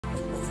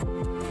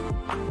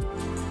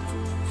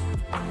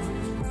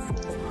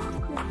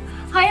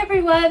Hi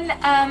everyone,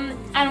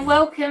 and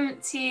welcome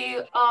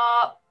to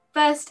our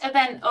first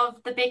event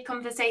of the Big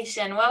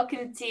Conversation.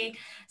 Welcome to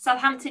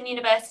Southampton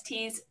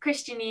University's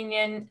Christian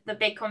Union, the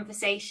Big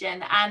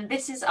Conversation. And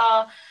this is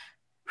our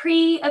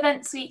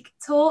pre-events week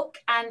talk,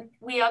 and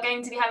we are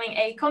going to be having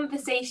a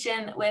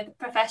conversation with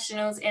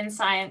professionals in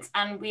science.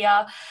 And we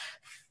are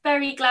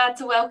very glad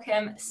to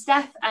welcome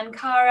Steph and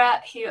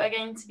Cara, who are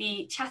going to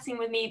be chatting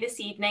with me this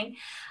evening.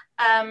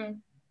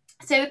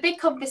 So the Big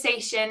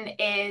Conversation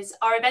is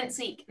our events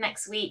week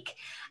next week,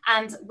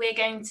 and we're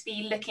going to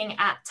be looking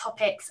at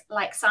topics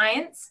like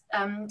science,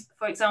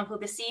 for example,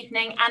 this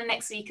evening and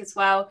next week as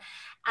well,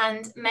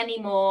 and many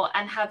more,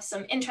 and have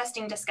some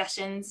interesting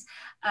discussions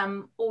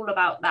all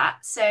about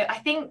that. So I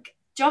think,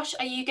 Josh,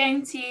 are you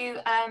going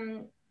to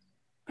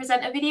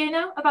present a video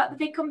now about the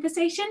Big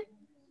Conversation?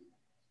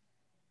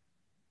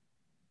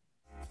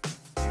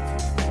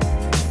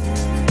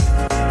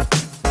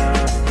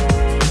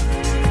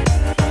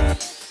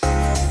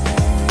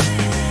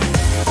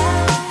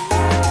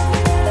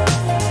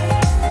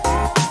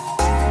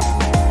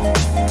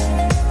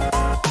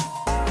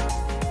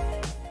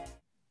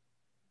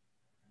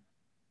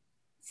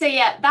 So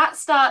yeah, that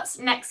starts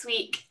next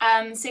week.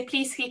 So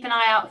please keep an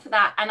eye out for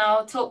that, and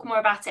I'll talk more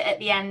about it at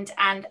the end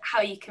and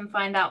how you can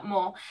find out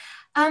more.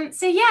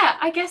 So yeah,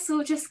 I guess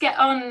we'll just get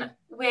on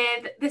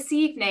with this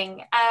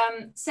evening.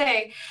 So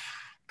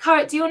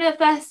Cara, do you want to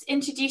first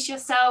introduce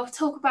yourself,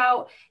 talk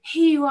about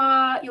who you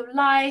are, your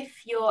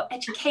life, your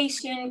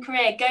education,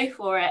 career? Go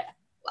for it.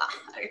 Wow,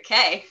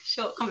 okay,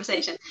 short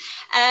conversation.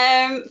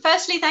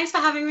 Firstly, thanks for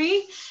having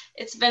me.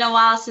 It's been a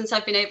while since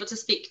I've been able to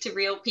speak to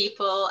real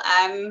people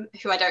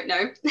who I don't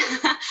know.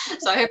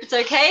 So I hope it's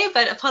okay,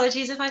 but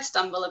apologies if I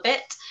stumble a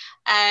bit.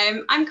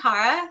 I'm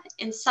Cara.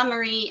 In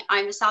summary,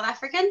 I'm a South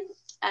African,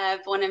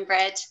 born and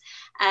bred.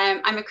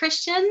 I'm a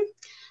Christian,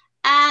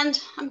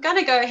 and I'm going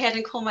to go ahead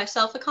and call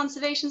myself a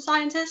conservation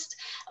scientist,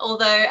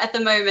 although at the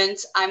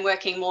moment I'm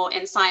working more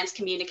in science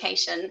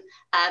communication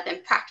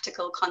than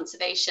practical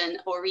conservation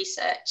or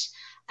research.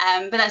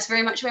 But that's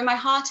very much where my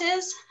heart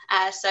is.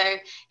 So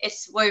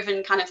it's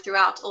woven kind of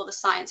throughout all the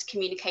science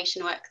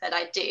communication work that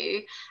I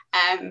do,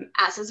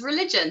 as is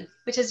religion,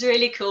 which is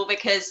really cool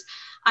because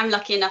I'm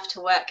lucky enough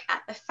to work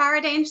at the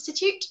Faraday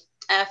Institute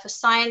for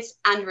Science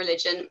and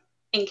Religion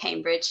in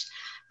Cambridge.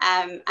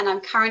 And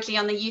I'm currently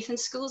on the youth and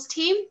schools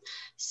team.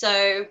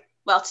 So,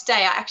 well,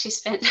 today I actually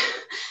spent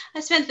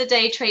the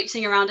day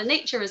traipsing around a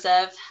nature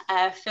reserve,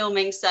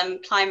 filming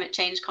some climate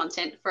change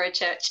content for a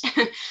church,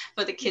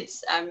 for the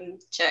kids'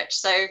 church.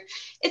 So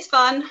it's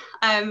fun.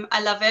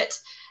 I love it.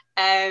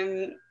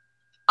 Do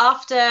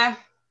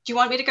you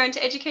want me to go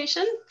into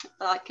education?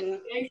 Well, I can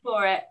go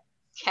for it.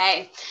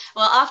 Okay.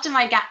 Well, after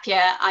my gap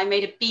year, I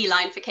made a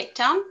beeline for Cape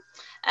Town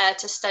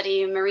to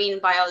study marine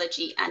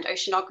biology and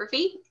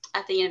oceanography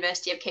at the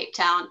University of Cape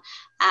Town.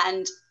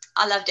 And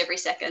I loved every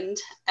second.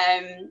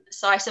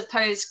 So I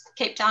suppose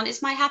Cape Town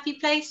is my happy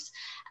place,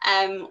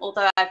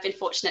 although I've been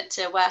fortunate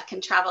to work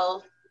and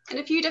travel in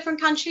a few different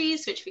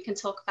countries, which we can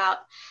talk about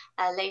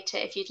later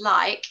if you'd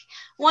like.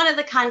 One of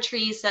the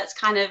countries that's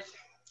kind of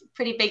a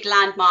pretty big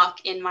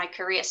landmark in my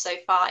career so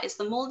far is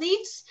the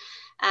Maldives,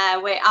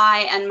 where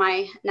I and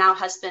my now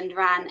husband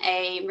ran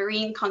a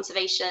marine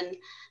conservation,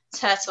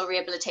 turtle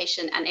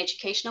rehabilitation and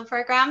educational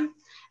program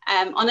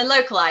on a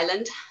local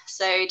island.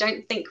 So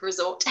don't think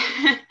resort,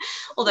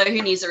 although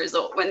who needs a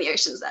resort when the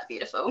ocean's that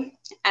beautiful?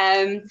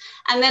 And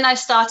then I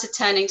started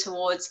turning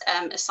towards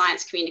a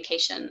science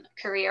communication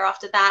career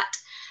after that,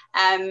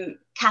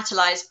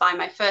 catalyzed by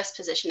my first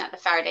position at the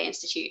Faraday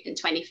Institute in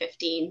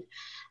 2015.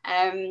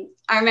 I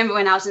remember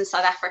when I was in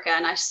South Africa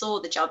and I saw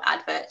the job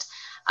advert,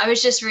 I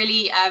was just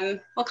really,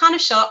 kind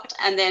of shocked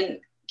and then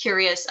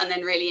curious and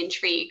then really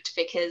intrigued,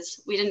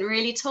 because we didn't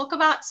really talk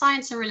about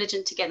science and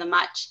religion together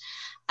much.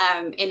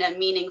 In a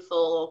meaningful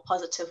or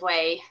positive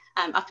way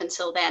up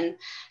until then.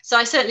 So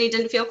I certainly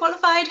didn't feel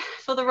qualified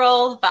for the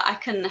role, but I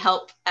couldn't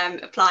help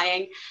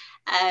applying.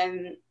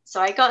 So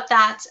I got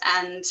that,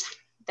 and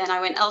then I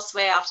went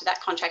elsewhere after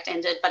that contract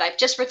ended, but I've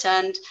just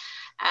returned,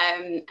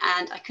 and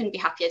I couldn't be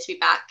happier to be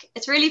back.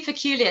 It's really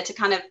peculiar to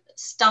kind of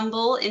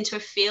stumble into a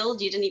field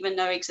you didn't even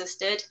know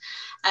existed,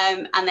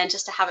 and then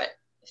just to have it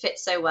fit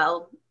so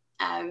well.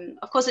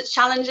 Of course, it's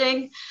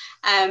challenging,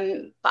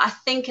 but I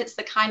think it's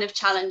the kind of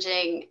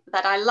challenging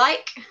that I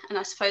like, and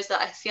I suppose that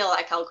I feel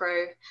like I'll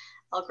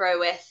grow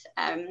with.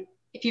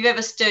 If you've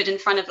ever stood in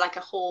front of like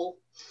a hall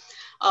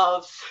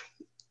of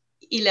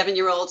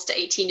 11-year-olds to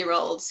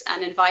 18-year-olds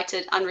and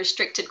invited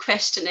unrestricted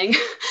questioning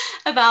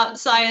about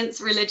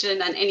science,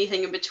 religion, and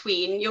anything in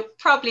between, you'll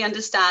probably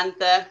understand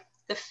the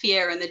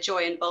fear and the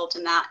joy involved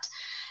in that.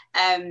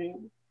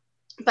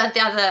 But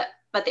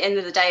at the end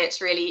of the day, it's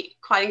really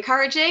quite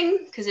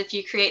encouraging, because if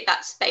you create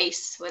that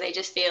space where they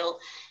just feel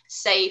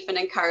safe and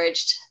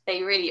encouraged,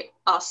 they really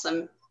ask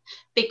some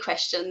big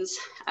questions,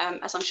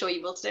 as I'm sure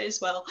you will today as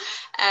well.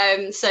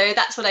 So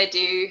that's what I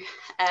do.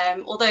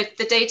 Although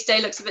the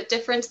day-to-day looks a bit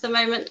different at the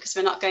moment because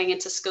we're not going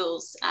into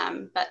schools,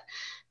 but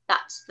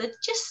that's the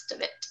gist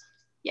of it.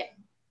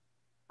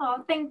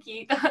 Oh, thank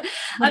you.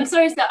 I'm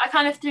sorry that I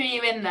kind of threw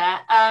you in there.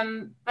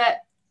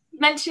 But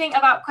mentioning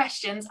about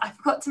questions, I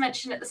forgot to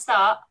mention at the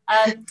start.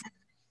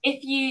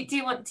 If you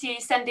do want to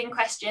send in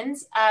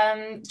questions,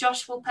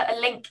 Josh will put a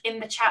link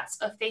in the chats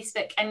of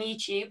Facebook and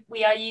YouTube.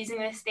 We are using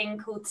this thing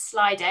called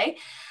Slido,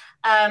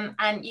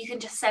 and you can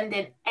just send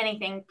in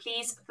anything.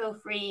 Please feel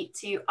free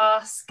to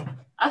ask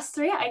us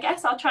three, I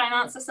guess. I'll try and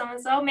answer some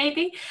as well,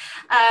 maybe.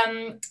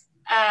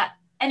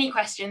 Any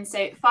questions,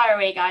 so fire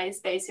away,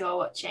 guys, those who are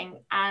watching.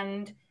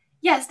 And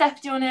yeah,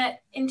 Steph, do you want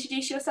to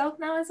introduce yourself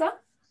now as well?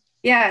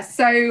 Yeah,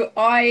 so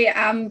I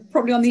am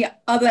probably on the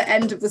other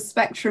end of the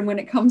spectrum when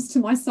it comes to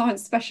my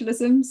science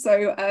specialism.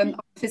 So I'm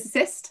a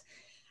physicist,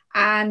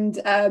 and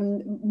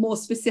more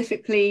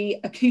specifically,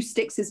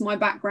 acoustics is my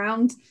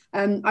background.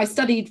 I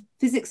studied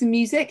physics and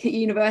music at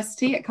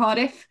university at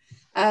Cardiff.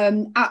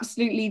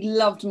 Absolutely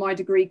loved my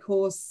degree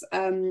course,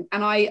 and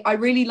I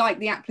really like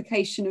the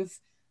application of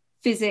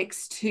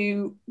physics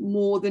to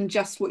more than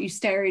just what you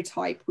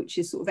stereotype, which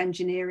is sort of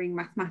engineering,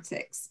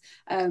 mathematics.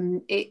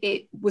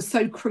 It was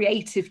so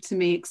creative to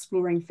me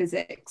exploring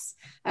physics,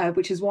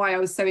 which is why I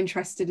was so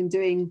interested in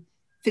doing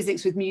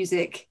physics with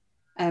music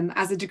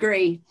as a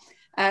degree.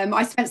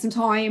 I spent some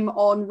time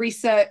on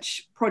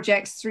research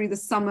projects through the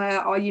summer.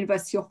 Our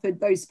university offered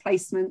those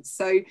placements.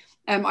 So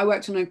I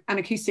worked on an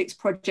acoustics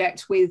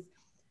project with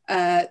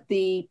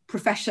the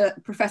professor,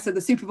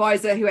 the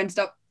supervisor, who ended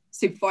up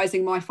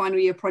supervising my final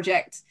year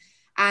project.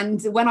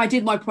 And when I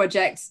did my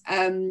project,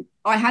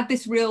 I had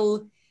this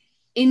real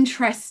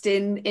interest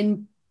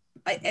in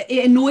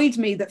it annoyed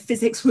me that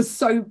physics was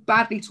so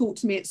badly taught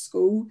to me at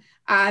school,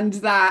 and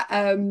that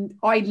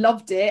I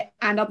loved it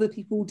and other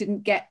people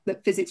didn't get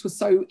that physics was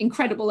so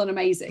incredible and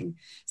amazing.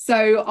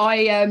 So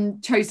I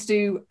chose to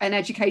do an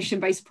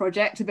education-based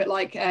project, a bit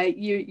like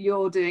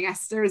you're doing,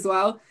 Esther, as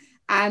well.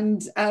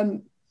 And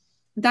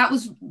that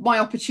was my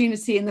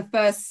opportunity, in the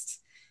first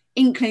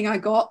inkling I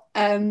got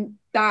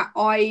that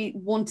I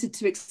wanted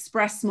to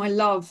express my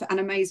love and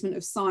amazement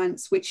of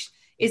science, which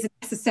isn't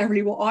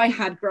necessarily what I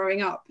had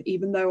growing up,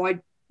 even though I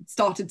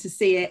started to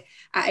see it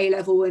at A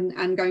level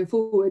and going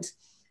forward.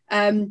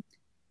 Then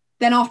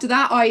after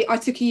that, I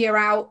took a year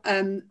out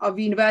of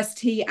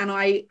university, and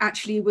I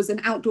actually was an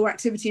outdoor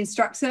activity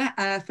instructor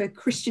for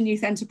Christian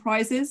Youth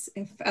Enterprises.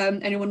 If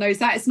anyone knows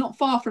that, it's not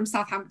far from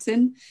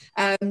Southampton.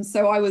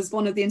 So I was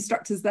one of the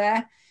instructors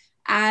there.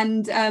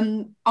 And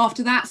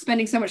after that,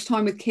 spending so much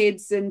time with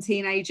kids and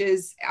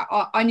teenagers,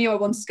 I knew I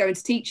wanted to go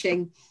into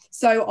teaching.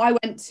 So I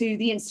went to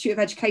the Institute of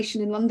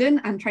Education in London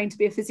and trained to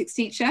be a physics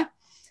teacher.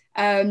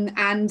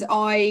 And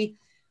I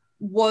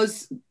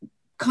was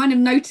kind of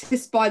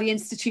noticed by the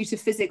Institute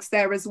of Physics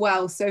there as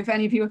well. So if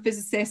any of you are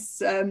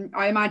physicists,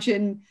 I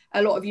imagine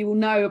a lot of you will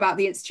know about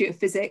the Institute of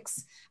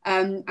Physics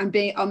and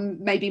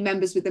maybe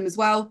members with them as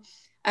well.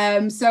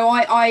 So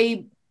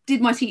I did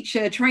my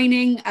teacher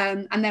training,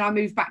 and then I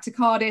moved back to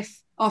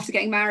Cardiff after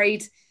getting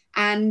married.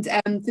 And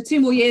for 2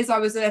 more years, I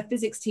was a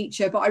physics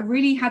teacher, but I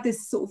really had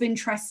this sort of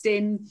interest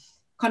in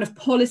kind of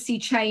policy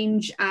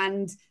change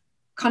and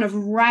kind of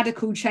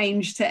radical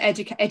change to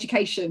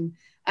education,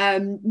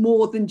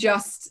 more than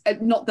just,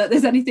 not that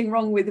there's anything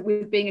wrong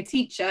with being a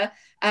teacher,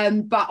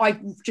 but I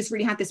just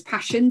really had this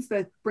passion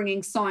for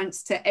bringing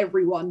science to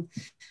everyone.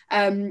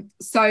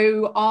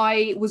 So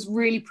I was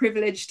really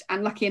privileged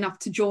and lucky enough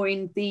to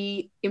join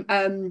the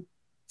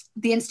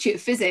Institute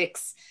of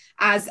Physics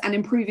as an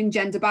improving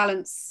gender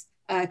balance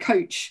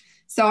coach.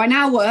 So I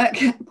now work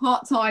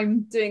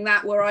part-time doing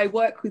that, where I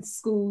work with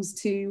schools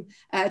to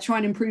try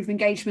and improve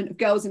engagement of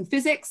girls in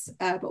physics,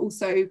 but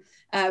also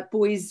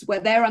boys where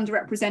they're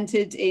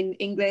underrepresented in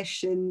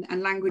English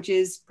and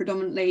languages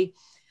predominantly.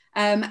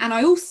 And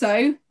I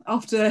also,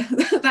 after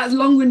that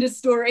long-winded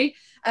story,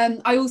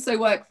 I also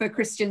work for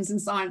Christians in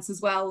Science as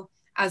well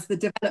as the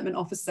development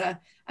officer,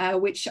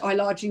 which I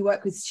largely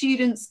work with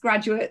students,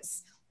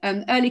 graduates,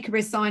 early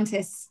career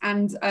scientists,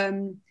 and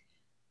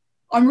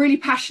I'm really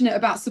passionate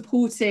about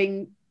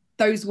supporting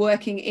those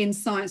working in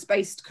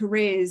science-based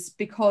careers,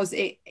 because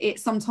it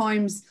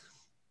sometimes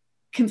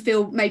can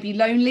feel maybe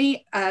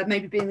lonely,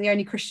 maybe being the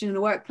only Christian in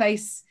the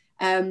workplace.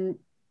 But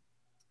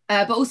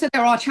also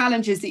there are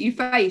challenges that you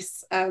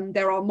face.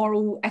 There are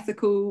moral,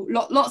 ethical,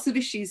 lots of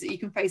issues that you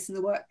can face in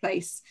the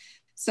workplace.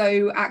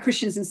 So at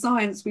Christians in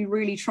Science, we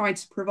really try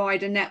to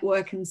provide a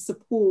network and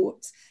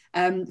support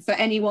for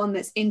anyone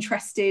that's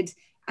interested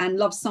and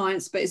loves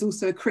science, but is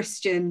also a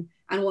Christian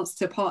and wants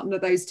to partner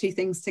those two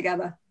things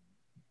together.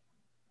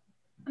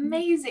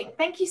 Amazing.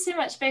 Thank you so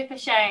much both for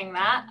sharing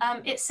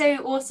that. It's so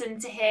awesome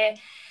to hear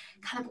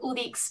kind of all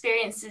the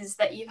experiences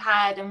that you've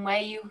had and where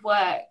you've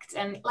worked,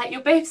 and like,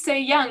 you're both so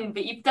young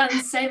but you've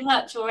done so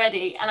much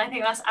already, and I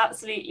think that's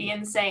absolutely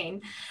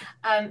insane.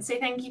 So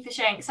thank you for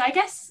sharing. So I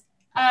guess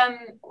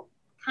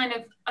kind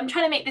of I'm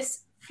trying to make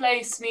this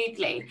flow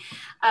smoothly,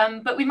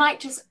 but we might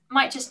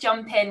just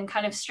jump in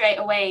kind of straight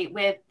away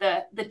with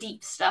the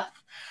deep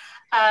stuff.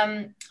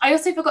 I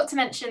also forgot to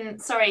mention,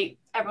 sorry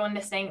everyone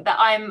listening, that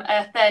I'm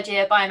a third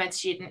year biomed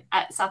student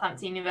at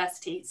Southampton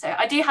University. So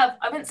I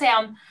wouldn't say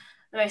I'm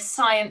the most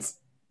science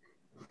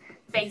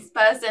based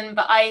person,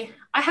 but I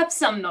have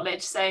some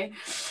knowledge, so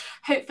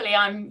hopefully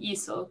I'm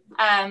useful.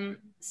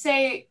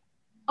 So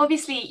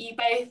obviously you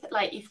both,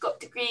 like, you've got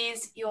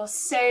degrees, you're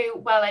so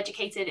well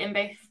educated in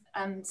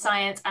both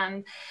science,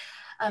 and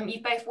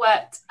you've both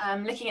worked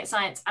looking at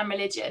science and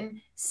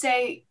religion.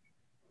 So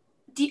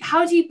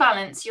how do you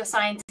balance your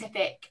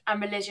scientific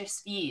and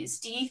religious views?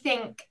 Do you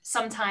think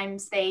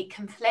sometimes they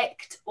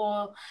conflict,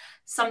 or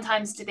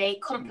sometimes do they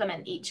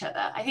complement each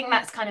other? I think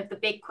that's kind of the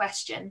big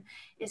question,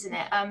 isn't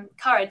it?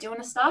 Cara, do you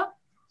want to start?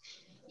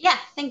 Yeah,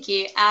 thank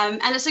you.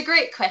 And it's a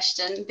great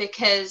question,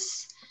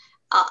 because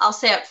I'll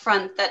say up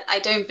front that I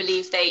don't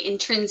believe they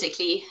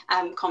intrinsically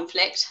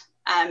conflict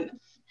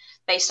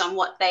based on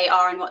what they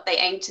are and what they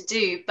aim to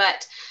do.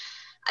 But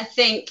I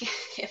think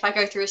if I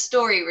go through a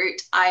story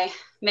route,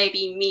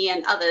 maybe me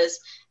and others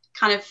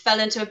kind of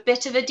fell into a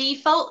bit of a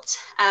default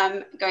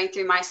going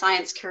through my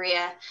science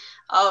career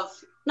of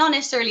not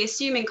necessarily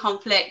assuming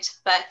conflict,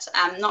 but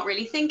not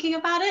really thinking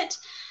about it.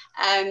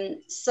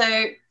 So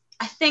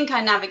I think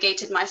I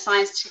navigated my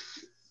science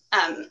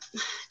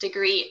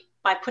degree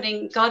by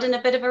putting God in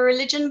a bit of a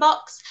religion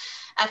box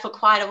for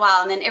quite a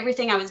while, and then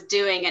everything I was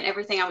doing and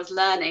everything I was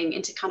learning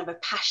into kind of a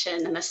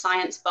passion and a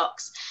science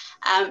box.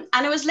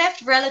 And it was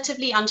left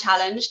relatively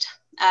unchallenged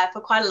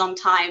for quite a long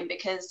time,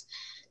 because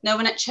no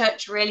one at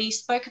church really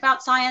spoke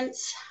about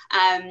science,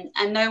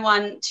 and no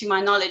one, to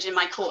my knowledge, in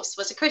my course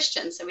was a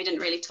Christian, so we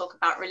didn't really talk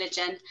about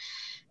religion.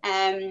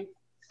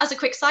 As a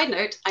quick side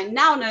note, I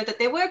now know that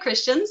there were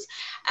Christians,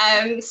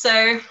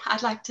 so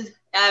I'd like to,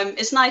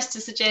 it's nice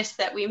to suggest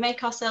that we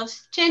make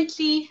ourselves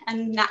gently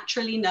and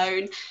naturally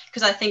known,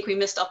 because I think we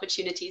missed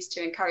opportunities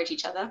to encourage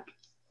each other.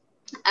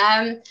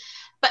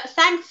 But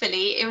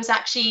thankfully, it was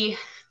actually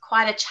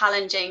quite a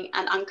challenging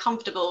and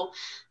uncomfortable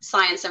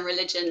science and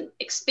religion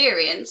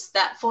experience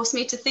that forced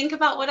me to think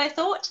about what I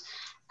thought.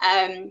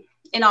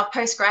 In our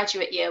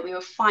postgraduate year, we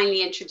were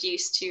finally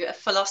introduced to a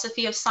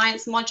philosophy of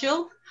science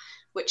module,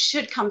 which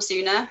should come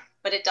sooner,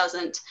 but it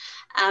doesn't.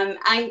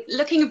 And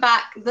looking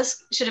back,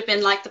 this should have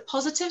been like the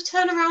positive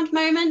turnaround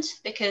moment,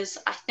 because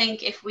I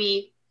think if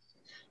we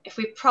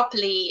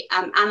properly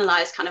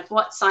analyze kind of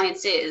what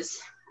science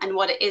is and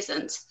what it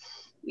isn't,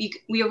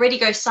 we already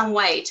go some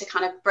way to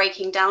kind of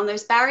breaking down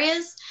those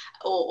barriers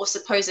or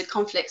supposed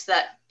conflicts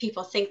that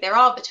people think there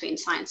are between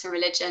science and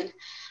religion.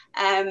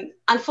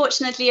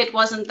 Unfortunately, it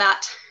wasn't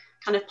that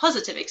kind of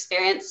positive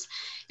experience.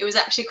 It was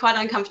actually quite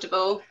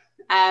uncomfortable,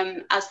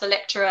 as the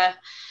lecturer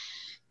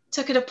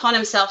took it upon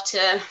himself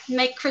to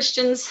make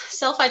Christians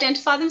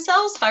self-identify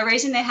themselves by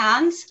raising their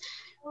hands,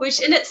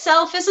 which in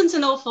itself isn't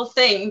an awful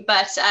thing,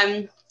 but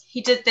he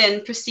did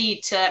then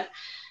proceed to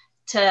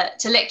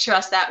lecture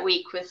us that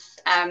week with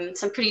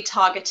some pretty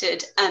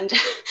targeted and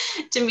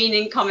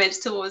demeaning comments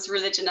towards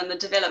religion and the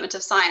development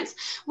of science,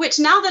 which,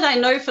 now that I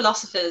know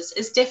philosophers,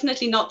 is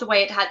definitely not the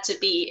way it had to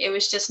be. It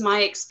was just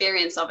my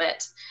experience of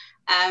it.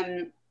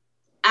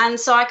 And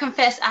so I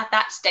confess, at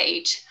that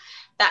stage,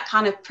 that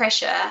kind of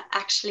pressure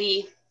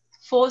actually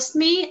forced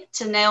me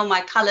to nail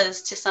my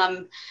colors to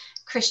some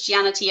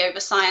Christianity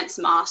over science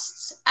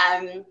masts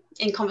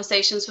in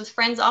conversations with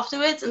friends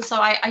afterwards. And so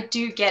I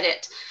do get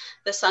it,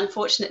 this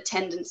unfortunate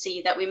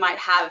tendency that we might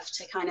have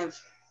to kind of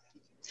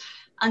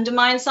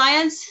undermine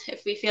science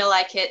if we feel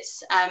like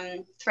it's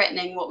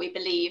threatening what we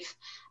believe.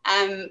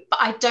 But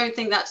I don't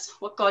think that's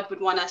what God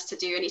would want us to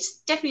do, and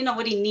it's definitely not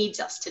what he needs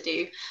us to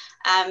do.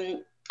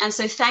 And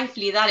so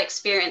thankfully, that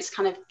experience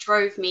kind of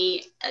drove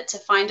me to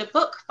find a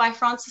book by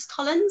Francis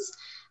Collins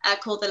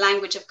called The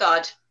Language of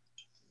God,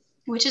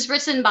 which is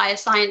written by a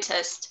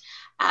scientist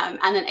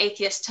and an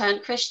atheist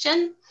turned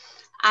Christian.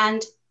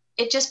 And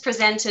it just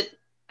presented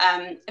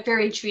a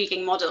very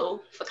intriguing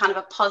model for kind of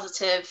a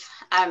positive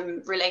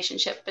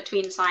relationship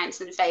between science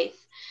and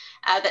faith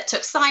that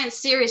took science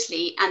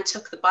seriously and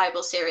took the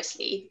Bible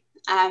seriously.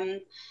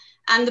 And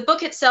the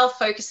book itself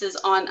focuses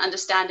on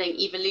understanding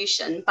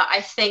evolution, but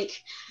I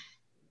think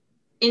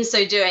in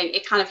so doing,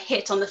 it kind of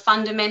hit on the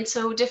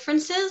fundamental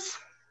differences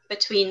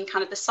between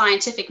kind of the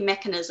scientific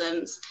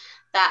mechanisms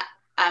that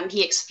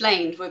he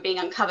explained were being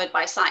uncovered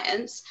by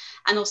science,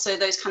 and also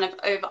those kind of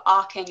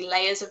overarching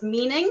layers of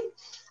meaning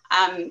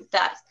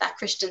that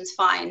Christians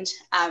find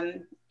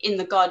in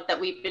the God that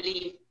we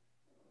believe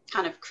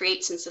kind of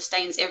creates and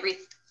sustains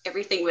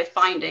everything we're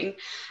finding.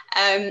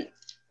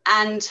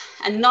 And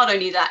not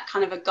only that,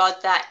 kind of a God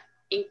that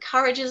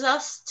encourages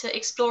us to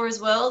explore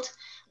his world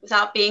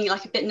without being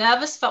like a bit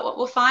nervous about what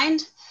we'll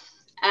find.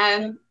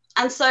 And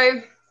so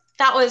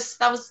that was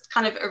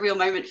kind of a real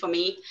moment for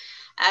me.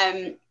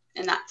 And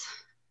that,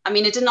 I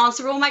mean, it didn't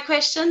answer all my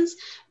questions,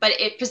 but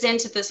it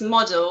presented this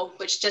model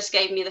which just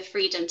gave me the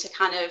freedom to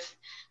kind of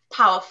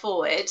power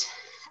forward,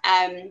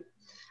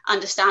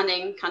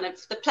 understanding kind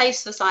of the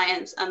place for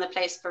science and the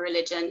place for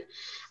religion.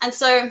 And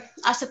so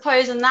I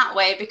suppose in that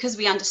way, because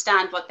we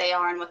understand what they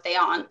are and what they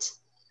aren't,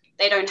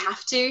 they don't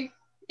have to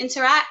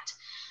interact.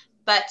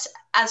 But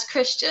as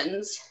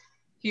Christians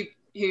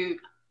who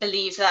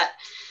believe that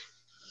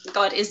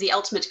God is the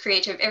ultimate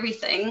creator of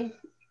everything,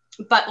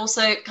 but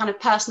also kind of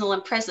personal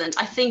and present,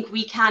 I think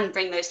we can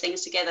bring those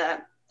things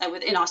together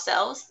within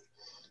ourselves.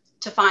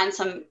 to find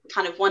some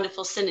kind of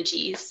wonderful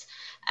synergies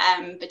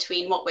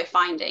between what we're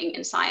finding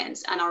in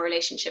science and our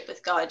relationship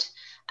with God.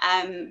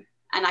 And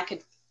I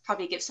could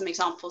probably give some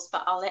examples,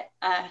 but I'll let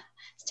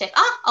Steph,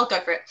 I'll go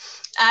for it.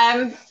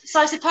 So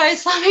I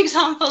suppose some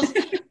examples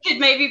could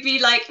maybe be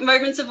like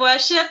moments of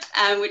worship,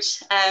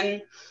 which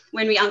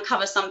when we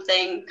uncover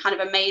something kind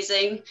of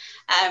amazing,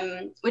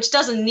 which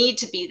doesn't need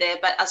to be there,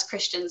 but as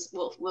Christians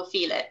we'll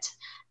feel it.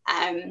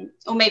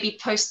 Or maybe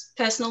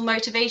personal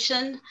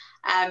motivation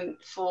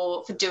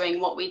for doing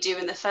what we do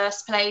in the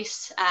first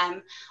place,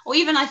 or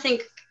even I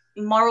think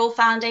moral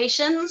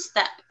foundations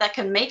that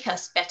can make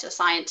us better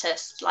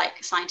scientists,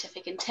 like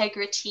scientific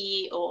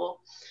integrity, or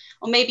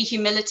maybe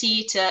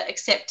humility to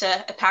accept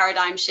a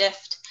paradigm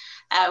shift,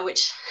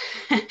 which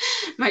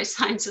most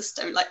scientists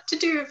don't like to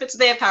do if it's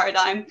their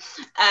paradigm.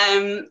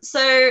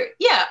 So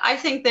yeah, I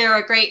think there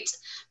are great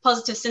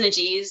positive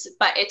synergies,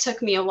 but it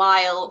took me a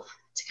while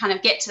to kind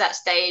of get to that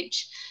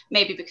stage,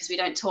 maybe because we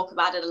don't talk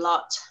about it a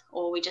lot,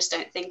 or we just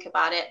don't think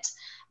about it.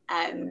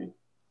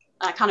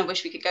 I kind of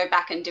wish we could go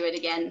back and do it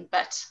again,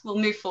 but we'll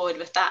move forward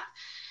with that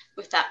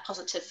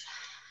positive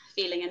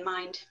feeling in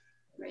mind,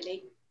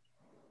 really.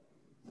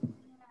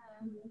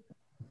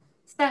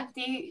 Steph,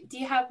 do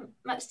you have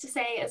much to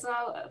say as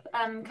well?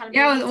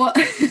 Yeah, well,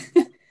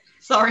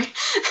 sorry.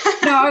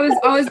 No,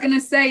 I was going to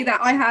say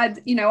that I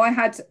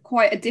had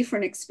quite a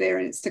different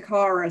experience to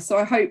Cara, so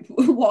I hope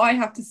what I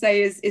have to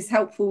say is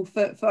helpful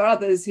for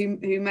others who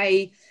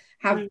may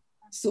have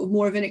sort of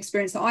more of an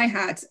experience that I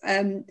had.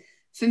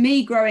 For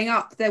me, growing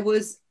up, there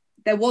was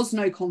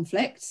no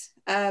conflict.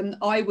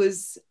 I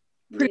was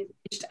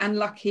privileged and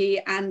lucky,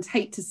 and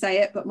hate to say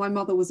it, but my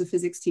mother was a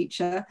physics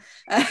teacher,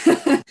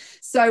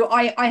 so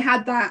I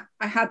had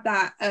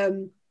that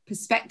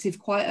perspective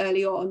quite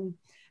early on.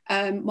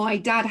 My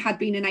dad had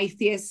been an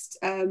atheist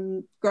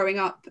growing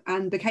up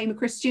and became a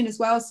Christian as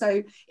well.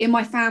 So in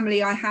my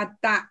family, I had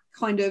that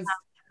kind of,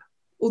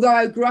 although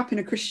I grew up in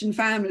a Christian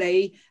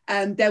family,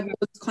 there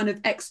was kind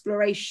of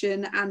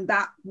exploration and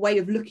that way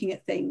of looking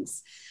at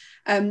things.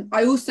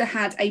 I also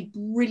had a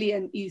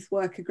brilliant youth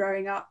worker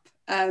growing up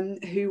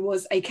who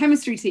was a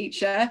chemistry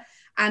teacher.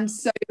 And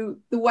so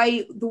the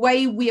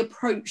way we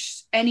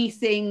approached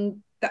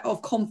anything that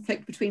of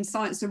conflict between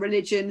science and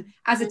religion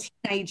as a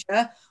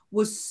teenager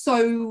was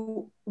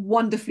so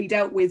wonderfully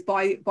dealt with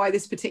by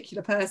this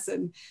particular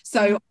person.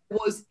 So I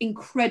was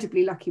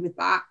incredibly lucky with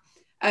that.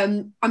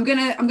 I'm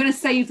gonna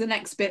save the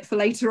next bit for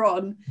later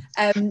on,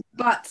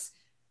 but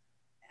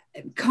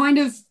kind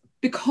of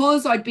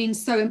because I'd been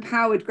so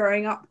empowered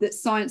growing up that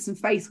science and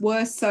faith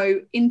were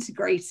so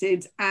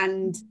integrated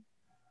and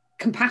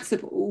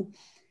compatible,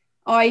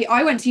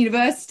 I went to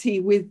university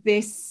with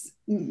this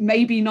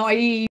maybe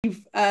naive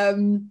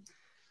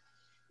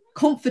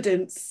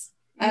confidence,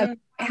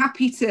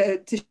 happy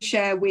to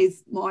share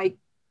with my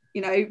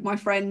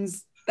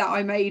friends that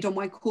I made on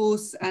my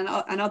course and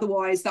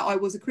otherwise that I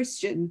was a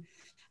Christian,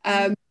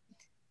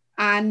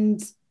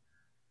 and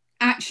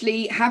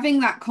actually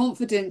having that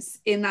confidence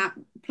in that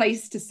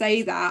place to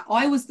say that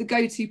I was the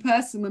go-to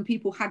person when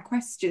people had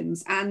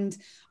questions. And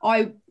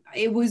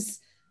it was,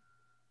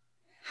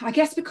 I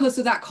guess, because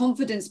of that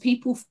confidence,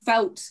 people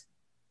felt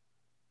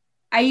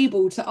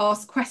able to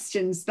ask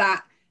questions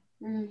that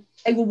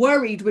they were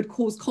worried would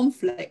cause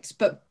conflict.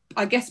 But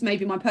I guess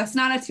maybe my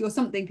personality or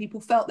something, people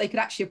felt they could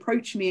actually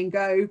approach me and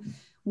go,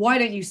 why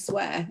don't you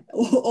swear?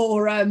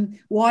 Or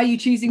why are you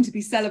choosing to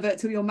be celibate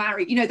till you're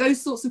married?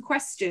 Those sorts of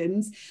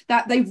questions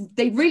that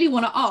they really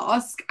want to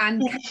ask,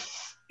 and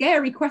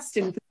scary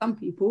question for some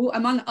people,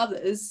 among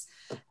others.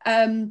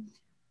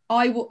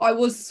 I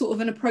was sort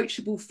of an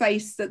approachable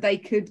face that they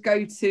could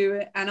go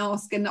to and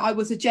ask, and I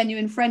was a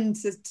genuine friend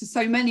to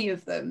so many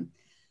of them.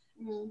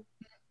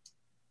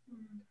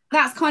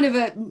 That's kind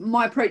of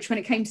my approach when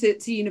it came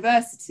to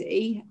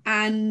university,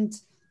 and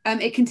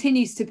it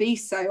continues to be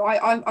so.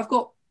 I've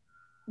got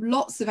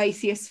lots of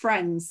atheist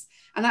friends,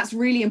 and that's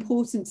really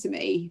important to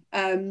me,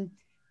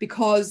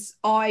 because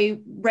I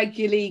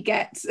regularly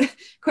get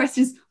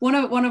questions. One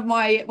of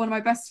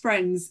my best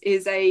friends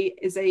is a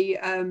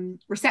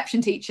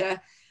reception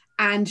teacher,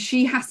 and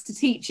she has to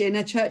teach in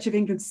a Church of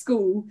England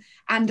school,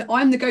 and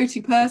I'm the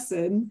go-to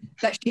person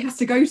that she has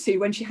to go to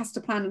when she has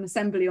to plan an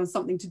assembly on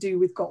something to do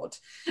with God.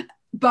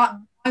 But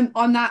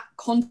I'm that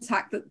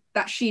contact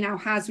that she now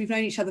has. We've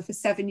known each other for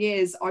 7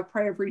 years. I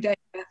pray every day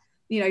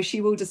that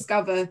she will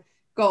discover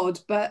God.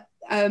 But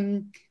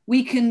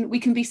we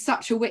can be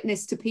such a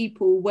witness to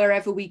people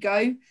wherever we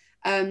go,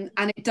 and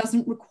it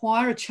doesn't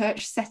require a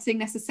church setting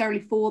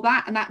necessarily for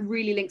that. And that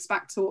really links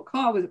back to what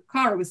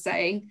Cara was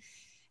saying,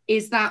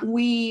 is that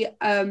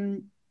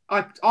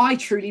I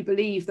truly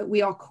believe that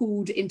we are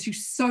called into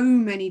so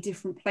many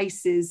different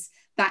places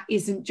that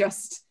isn't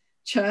just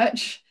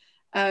church,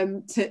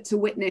 to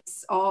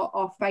witness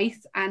our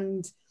faith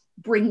and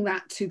bring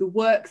that to the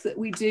work that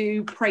we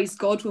do. Praise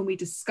God when we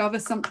discover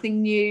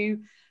something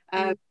new,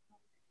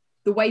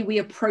 the way we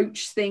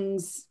approach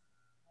things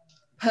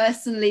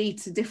personally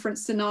to different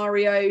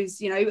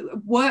scenarios.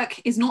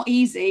 Work is not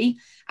easy,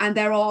 and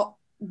there are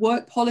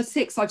work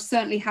politics, I've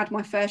certainly had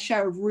my fair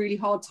share of really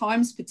hard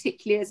times,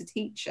 particularly as a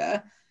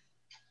teacher,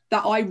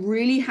 that I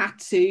really had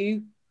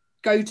to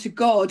go to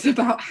God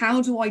about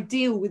how do I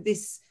deal with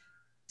this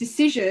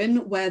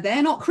decision where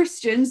they're not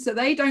Christians, so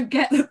they don't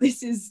get that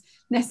this is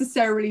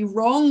necessarily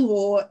wrong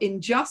or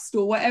unjust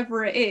or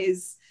whatever it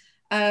is.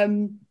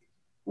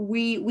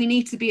 We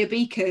need to be a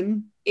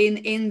beacon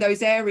in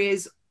those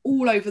areas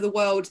all over the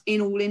world,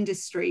 in all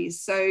industries.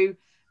 So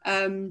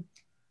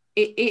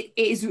it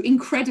is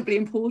incredibly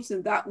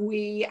important that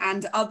we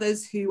and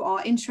others who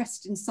are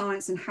interested in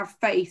science and have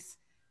faith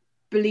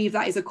believe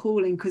that is a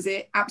calling, because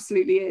it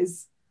absolutely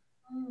is.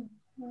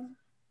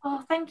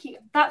 Oh, thank you.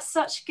 That's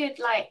such good,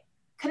 like,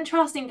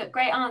 contrasting but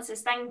great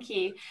answers. Thank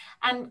you.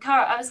 And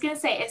Cara, I was going to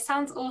say, it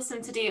sounds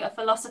awesome to do a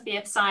philosophy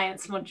of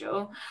science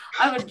module.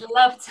 I would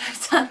love to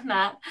have done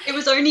that. It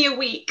was only a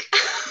week.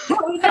 It's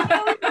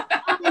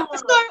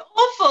so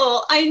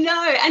awful. I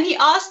know. And he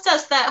asked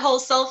us that whole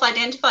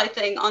self-identify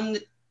thing on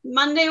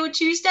Monday or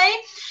Tuesday,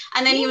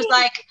 and then he was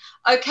like,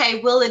 okay,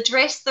 we'll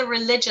address the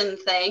religion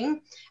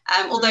thing,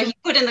 although he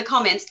put in the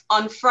comments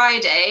on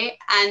Friday,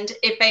 and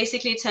it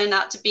basically turned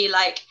out to be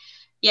like,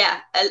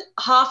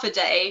 half a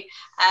day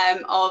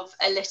of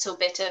a little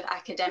bit of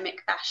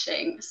academic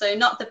bashing. So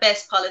not the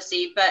best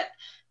policy, but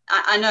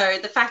I know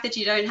the fact that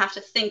you don't have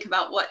to think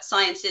about what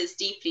science is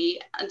deeply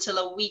until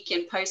a week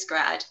in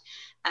postgrad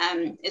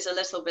is a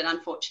little bit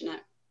unfortunate.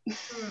 It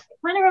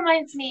kind of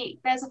reminds me,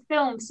 there's a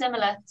film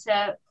similar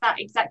to that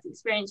exact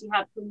experience you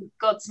had from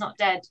God's Not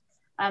Dead.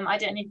 I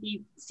don't know if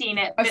you've seen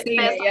it. I've seen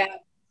it, yeah.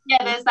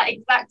 Yeah, there's that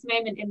exact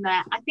moment in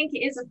there. I think it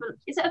is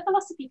it a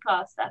philosophy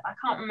class, Steph? I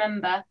can't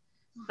remember,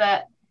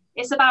 but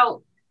it's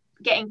about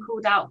getting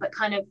called out, but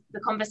kind of the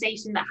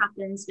conversation that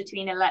happens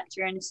between a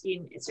lecturer and a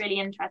student. It's really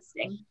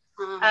interesting.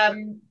 But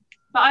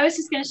I was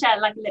just going to share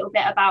like a little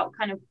bit about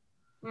kind of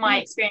my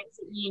experience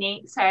at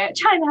uni. So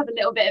trying to have a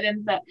little bit of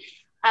input.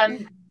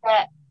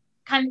 But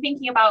kind of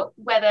thinking about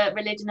whether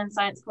religion and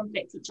science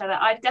conflict each other,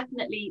 I've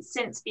definitely,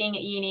 since being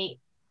at uni,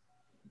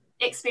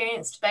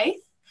 experienced both.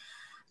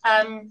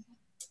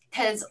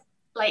 Because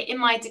like in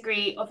my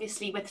degree,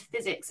 obviously with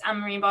physics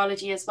and marine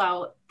biology as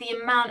well, the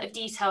amount of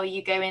detail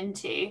you go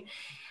into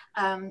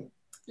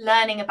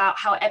learning about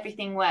how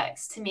everything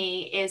works, to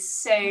me, is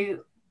so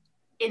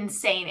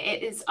insane.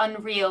 It is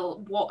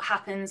unreal what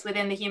happens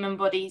within the human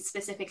body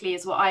specifically,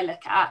 is what I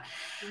look at.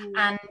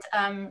 And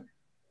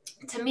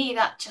to me,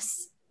 that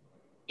just,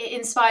 it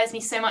inspires me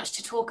so much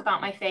to talk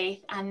about my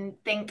faith and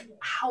think,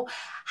 how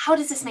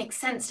does this make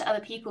sense to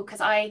other people?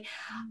 Because I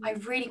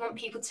really want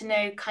people to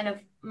know kind of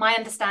my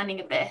understanding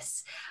of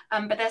this.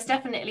 But there's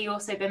definitely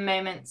also been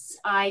moments.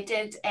 I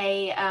did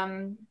a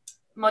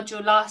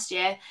module last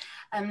year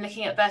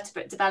looking at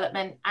vertebrate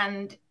development,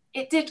 and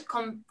it did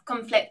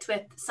conflict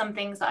with some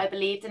things that I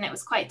believed, and it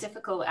was quite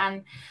difficult.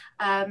 And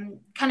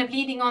kind of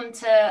leading on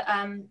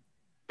to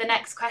the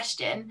next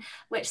question,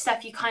 which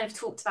Steph, you kind of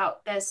talked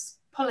about, there's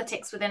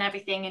politics within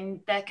everything,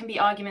 and there can be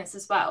arguments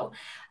as well.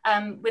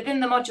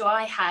 Within the module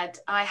I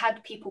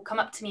had people come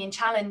up to me and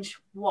challenge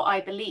what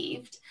I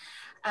believed,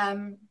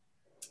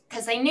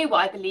 because they knew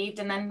what I believed,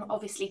 and then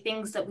obviously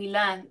things that we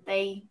learned,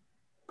 they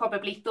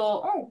probably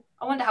thought, oh,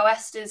 I wonder how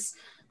Esther's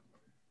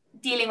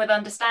dealing with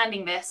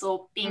understanding this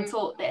or being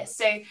taught this.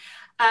 So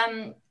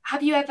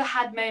have you ever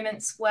had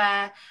moments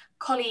where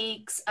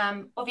colleagues,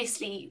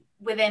 obviously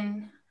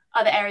within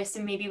other areas,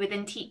 so maybe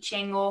within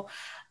teaching or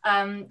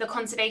the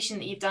conservation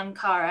that you've done,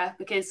 Cara,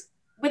 because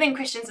within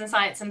Christians and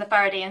Science and the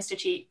Faraday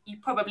Institute, you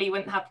probably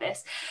wouldn't have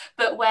this,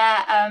 but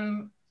where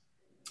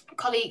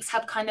colleagues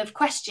have kind of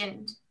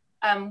questioned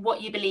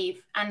what you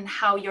believe and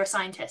how you're a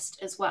scientist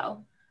as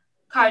well.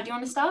 Cara, do you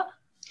want to start?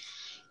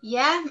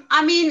 Yeah,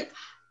 I mean,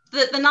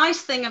 the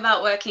nice thing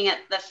about working at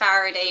the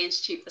Faraday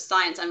Institute for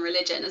Science and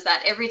Religion is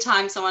that every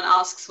time someone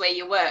asks where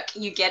you work,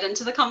 you get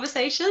into the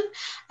conversation,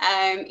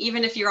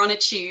 even if you're on a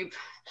tube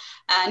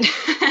and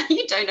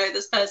you don't know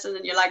this person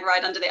and you're like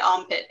right under their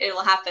armpit,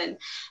 it'll happen.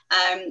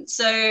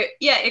 So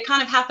yeah, it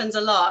kind of happens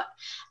a lot.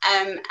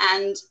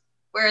 And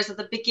whereas at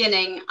the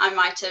beginning, I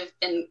might have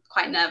been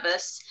quite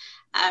nervous.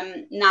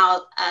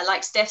 Now,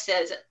 like Steph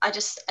says, I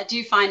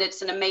do find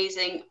it's an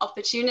amazing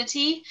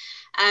opportunity,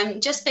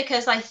 just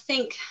because I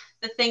think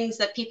the things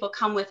that people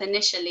come with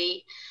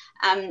initially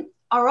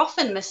are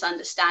often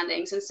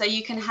misunderstandings. And so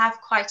you can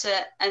have quite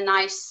a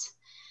nice,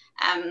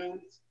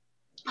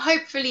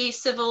 hopefully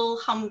civil,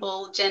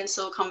 humble,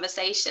 gentle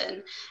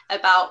conversation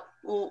about,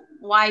 well,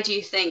 why do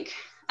you think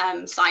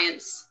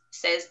science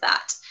says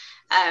that?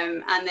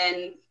 And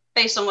then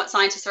based on what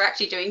scientists are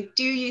actually doing,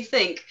 do you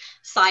think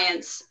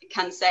science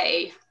can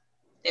say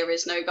there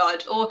is no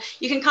God? Or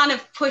you can kind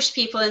of push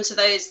people into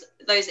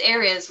those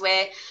areas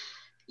where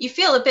you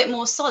feel a bit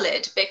more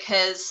solid,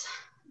 because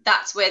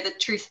that's where the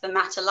truth of the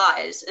matter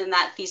lies, in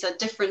that these are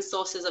different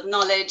sources of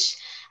knowledge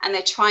and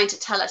they're trying to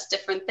tell us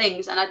different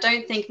things. And I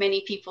don't think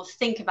many people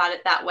think about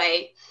it that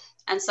way.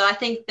 And so I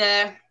think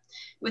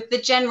with the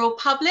general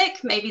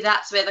public, maybe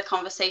that's where the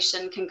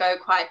conversation can go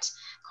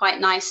quite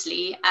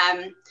nicely.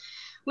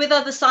 With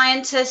other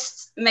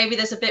scientists, maybe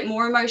there's a bit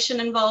more emotion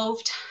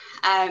involved.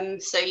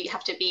 So you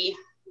have to be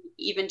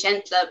even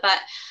gentler. But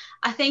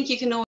I think you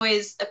can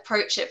always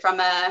approach it from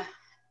a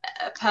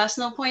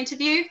personal point of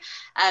view,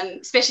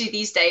 especially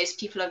these days.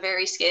 People are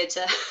very scared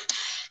to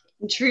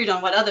intrude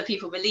on what other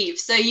people believe.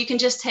 So you can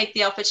just take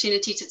the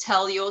opportunity to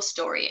tell your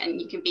story, and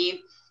you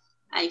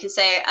can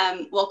say,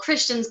 well,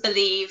 Christians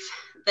believe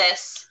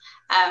this,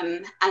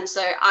 and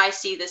so I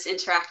see this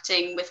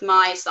interacting with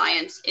my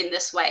science in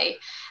this way.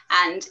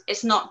 And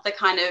it's not the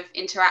kind of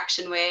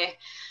interaction where,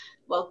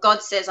 well,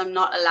 God says I'm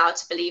not allowed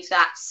to believe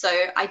that, so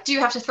I do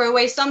have to throw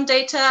away some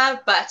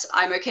data, but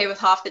I'm okay with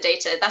half the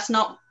data. That's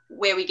not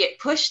where we get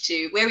pushed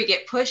to. Where we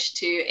get pushed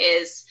to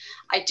is,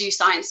 I do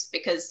science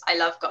because I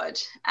love God,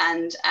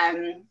 and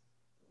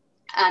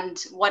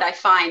what I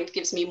find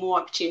gives me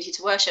more opportunity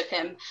to worship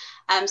him.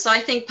 So I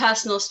think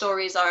personal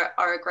stories are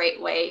a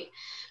great way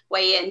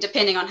in,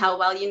 depending on how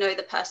well you know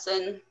the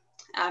person.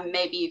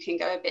 Maybe you can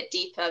go a bit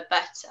deeper,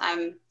 but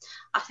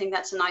I think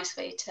that's a nice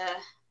way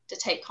to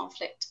take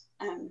conflict,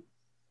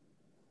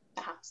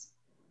 perhaps.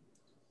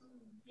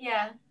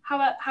 Yeah. How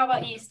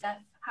about you, Steph?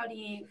 How do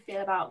you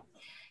feel about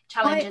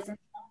challenges?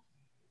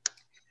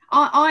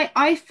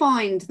 I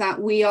find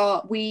that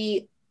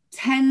we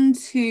tend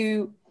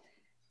to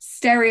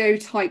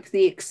stereotype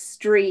the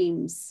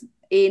extremes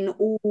in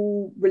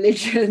all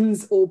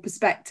religions or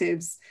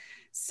perspectives.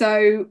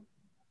 So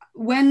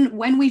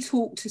when we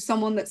talk to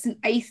someone that's an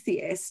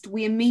atheist,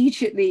 we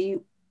immediately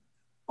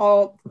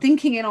are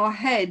thinking in our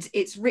head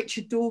it's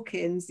Richard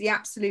Dawkins, the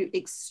absolute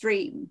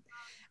extreme.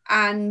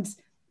 And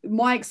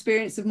my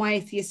experience of my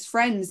atheist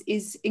friends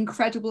is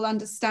incredible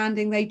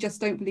understanding they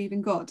just don't believe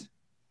in God.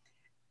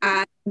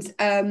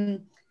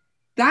 And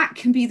that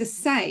can be the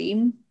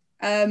same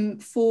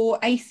for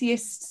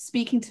atheists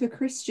speaking to a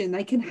Christian.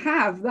 They can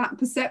have that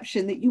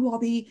perception that you are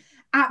the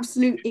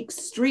absolute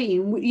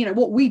extreme, you know,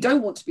 what we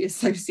don't want to be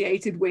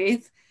associated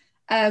with,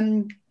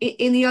 in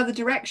the other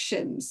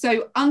direction.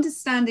 So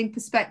understanding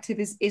perspective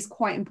is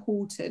quite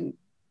important.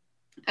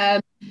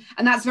 And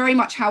that's very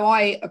much how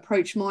I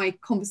approach my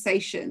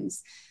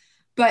conversations.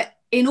 But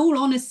in all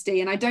honesty,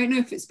 and I don't know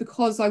if it's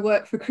because I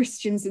work for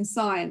Christians in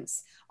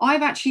science,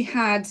 I've actually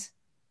had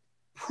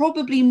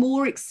probably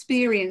more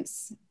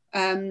experience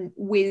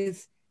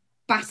with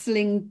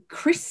battling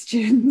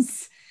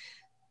Christians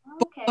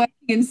by working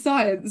in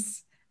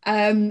science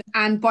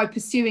and by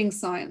pursuing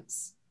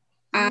science.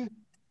 And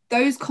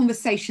those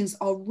conversations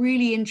are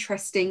really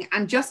interesting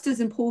and just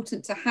as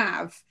important to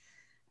have.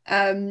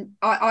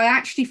 I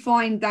actually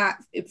find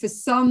that for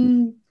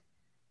some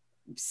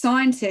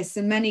scientists,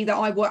 and many that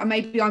I work,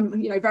 maybe I'm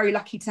very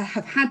lucky to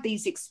have had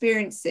these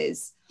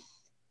experiences,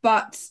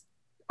 but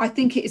I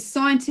think it is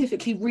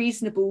scientifically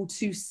reasonable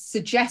to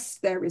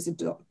suggest there is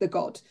the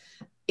God.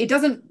 It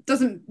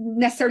doesn't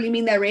necessarily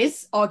mean there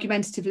is,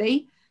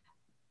 argumentatively,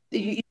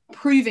 you're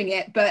proving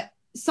it, but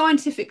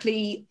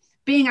scientifically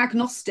being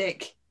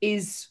agnostic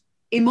is,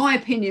 in my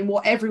opinion,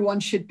 what everyone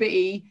should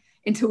be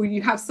until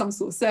you have some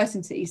sort of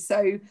certainty.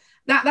 So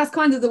that's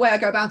kind of the way I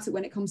go about it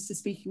when it comes to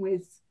speaking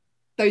with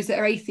those that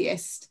are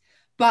atheist.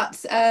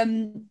 But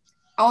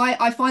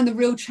I find the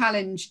real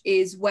challenge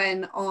is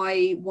when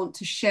I want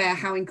to share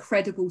how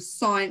incredible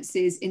science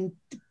is in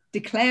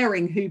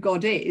declaring who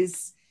God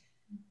is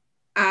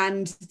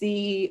and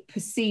the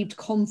perceived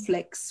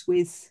conflicts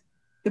with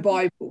the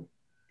Bible.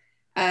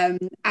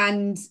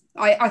 And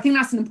I think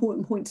that's an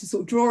important point to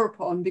sort of draw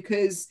upon,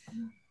 because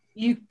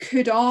you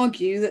could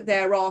argue that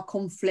there are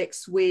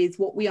conflicts with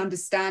what we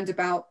understand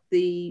about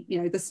the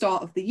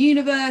start of the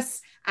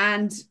universe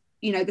and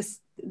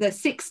the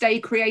 6-day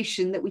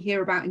creation that we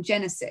hear about in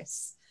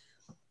Genesis.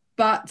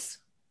 But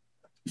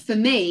for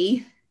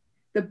me,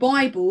 the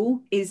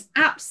Bible is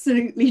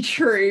absolutely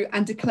true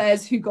and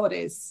declares who God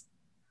is.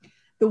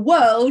 The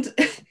world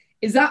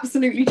is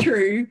absolutely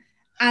true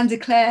and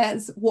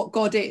declares what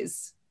God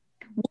is.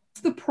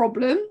 What's the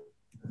problem?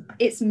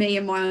 It's me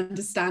and my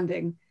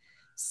understanding.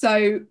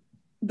 So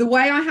the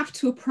way I have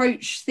to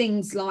approach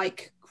things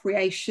like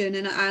creation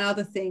and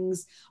other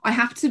things, I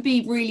have to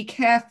be really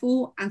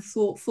careful and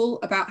thoughtful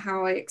about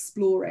how I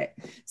explore it.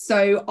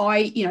 So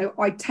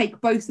I take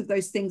both of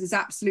those things as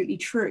absolutely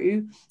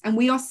true, and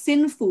we are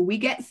sinful, we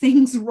get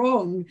things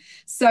wrong.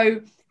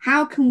 So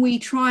how can we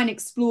try and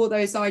explore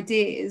those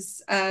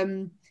ideas?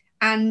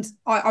 And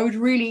I would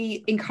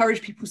really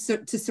encourage people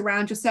to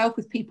surround yourself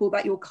with people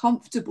that you're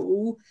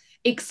comfortable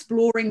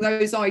exploring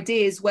those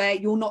ideas where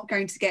you're not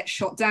going to get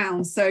shot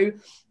down. So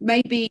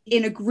maybe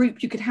in a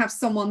group you could have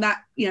someone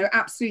that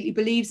absolutely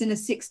believes in a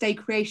 6-day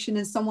creation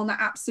and someone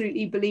that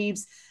absolutely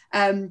believes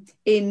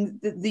in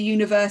the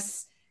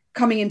universe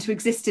coming into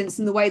existence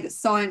in the way that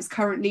science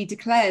currently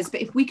declares.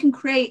 But if we can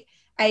create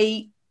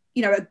a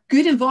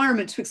good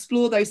environment to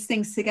explore those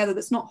things together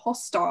that's not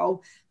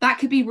hostile, that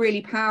could be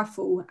really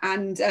powerful.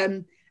 And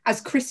as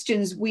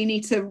Christians, we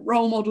need to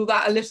role model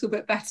that a little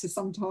bit better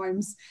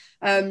sometimes.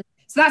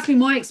 So that's been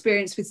my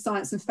experience with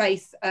science and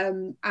faith,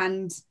 and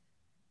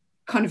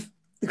kind of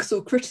the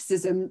sort of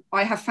criticism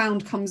I have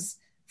found comes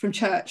from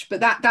church.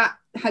 But that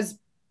has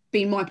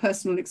been my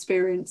personal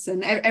experience,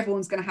 and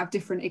everyone's going to have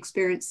different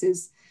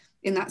experiences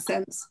in that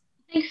sense.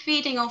 I think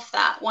feeding off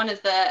that, one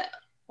of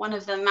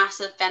the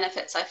massive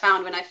benefits I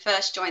found when I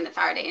first joined the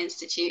Faraday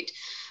Institute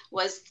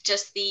was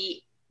just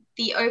the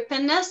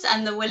openness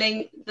and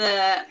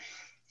the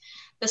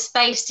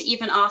space to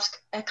even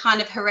ask a kind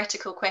of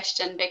heretical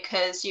question,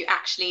 because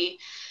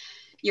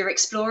you're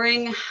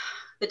exploring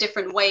the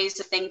different ways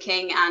of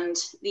thinking, and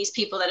these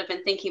people that have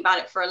been thinking about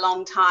it for a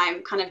long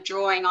time, kind of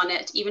drawing on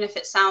it, even if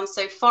it sounds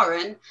so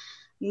foreign,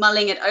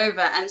 mulling it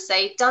over and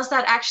say, does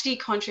that actually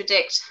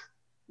contradict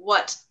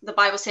what the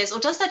Bible says, or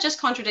does that just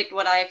contradict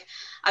what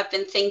I've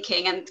been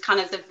thinking, and kind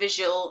of the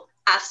visual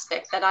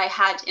aspect that I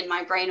had in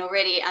my brain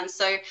already. And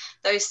so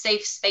those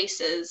safe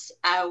spaces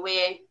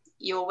where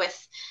you're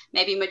with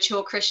maybe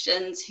mature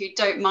Christians who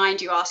don't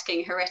mind you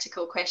asking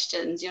heretical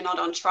questions, you're not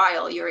on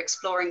trial, you're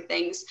exploring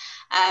things,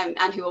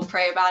 and who will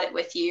pray about it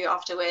with you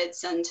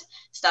afterwards and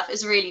stuff,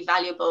 is really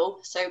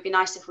valuable. So it'd be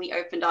nice if we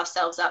opened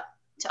ourselves up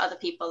to other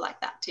people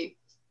like that too.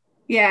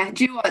 Yeah,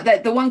 do you know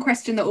what? The one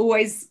question that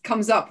always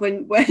comes up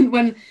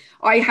when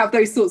I have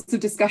those sorts of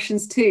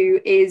discussions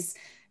too is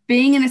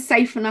being in a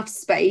safe enough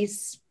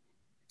space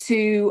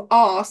to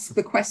ask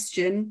the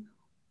question,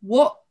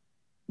 what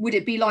would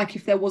it be like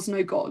if there was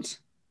no God?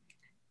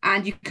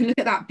 And you can look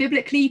at that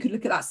biblically, you could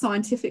look at that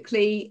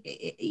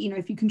scientifically, you know,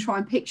 if you can try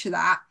and picture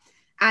that,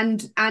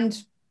 and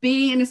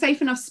being in a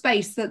safe enough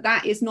space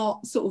that is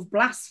not sort of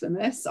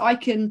blasphemous. I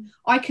can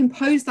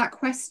pose that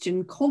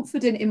question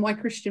confident in my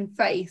Christian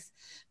faith,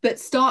 but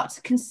start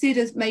to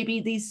consider maybe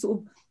these sort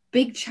of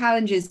big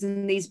challenges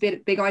and these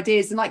big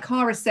ideas. And like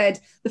Cara said,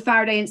 the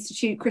Faraday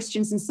Institute,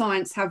 Christians in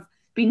Science, have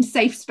been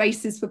safe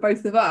spaces for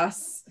both of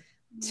us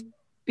to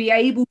be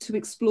able to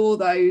explore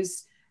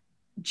those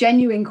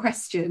genuine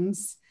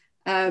questions.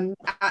 And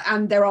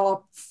there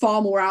are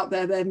far more out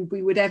there than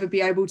we would ever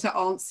be able to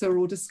answer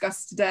or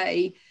discuss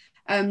today,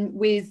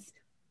 with,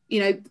 you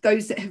know,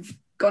 those that have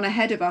gone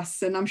ahead of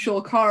us. And I'm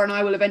sure Cara and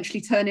I will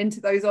eventually turn into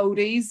those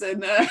oldies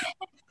and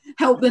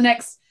help the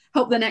next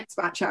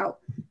batch out.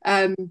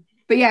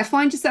 But yeah,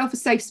 find yourself a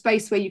safe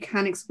space where you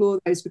can explore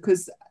those,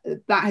 because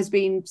that has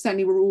been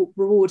certainly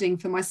rewarding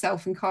for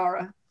myself and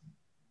Cara.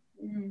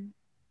 And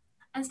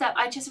Steph,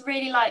 I just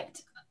really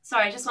liked,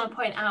 sorry, I just want to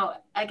point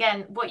out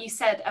again what you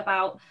said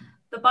about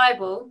the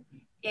Bible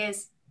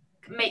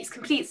makes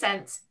complete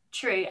sense,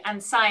 true,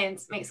 and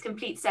science makes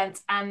complete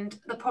sense, and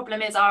the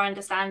problem is our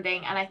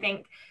understanding. And I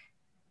think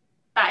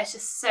that is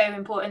just so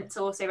important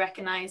to also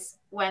recognize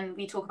when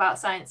we talk about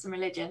science and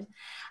religion.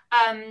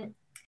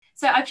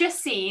 So I've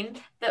just seen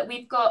that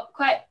we've got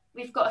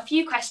a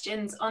few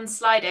questions on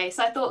Slido.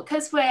 So I thought,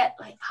 because we're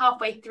like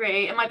halfway through,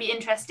 it might be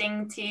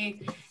interesting to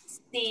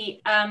see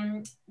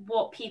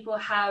what people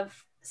have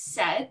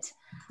said.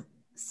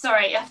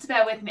 Sorry, you have to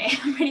bear with me.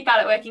 I'm really bad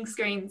at working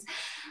screens.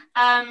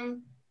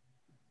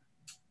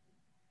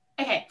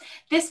 Okay,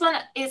 this one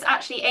is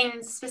actually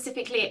aimed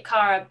specifically at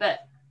Cara, but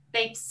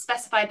they've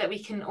specified that we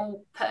can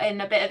all put in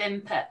a bit of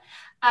input.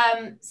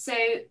 So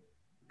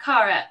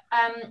Cara,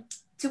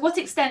 to what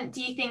extent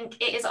do you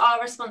think it is our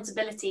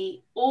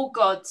responsibility, or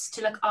God's,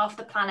 to look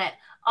after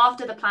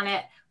the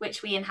planet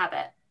which we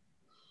inhabit?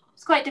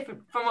 It's quite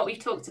different from what we've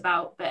talked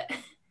about, but...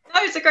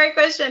 Oh, it's a great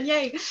question,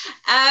 yay.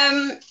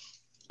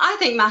 I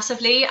think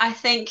massively. I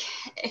think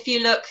if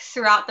you look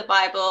throughout the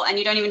Bible, and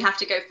you don't even have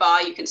to go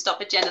far, you can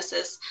stop at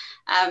Genesis,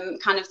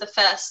 kind of the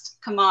first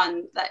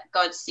command that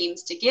God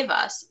seems to give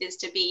us is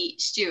to be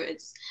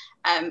stewards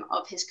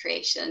of his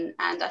creation.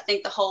 And I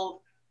think the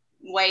whole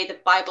way the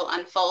Bible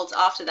unfolds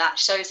after that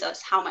shows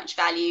us how much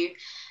value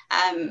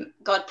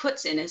God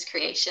puts in his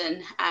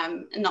creation,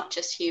 not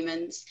just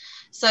humans.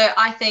 So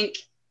I think,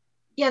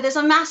 yeah, there's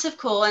a massive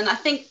call. And I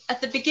think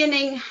at the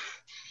beginning,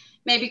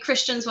 maybe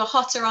Christians were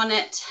hotter on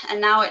it, and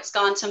now it's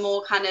gone to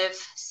more kind of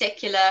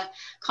secular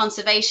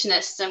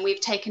conservationists, and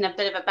we've taken a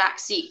bit of a back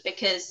seat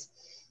because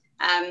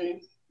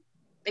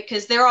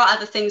there are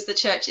other things the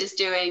church is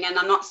doing, and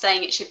I'm not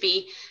saying it should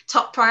be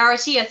top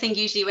priority. I think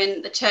usually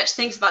when the church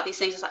thinks about these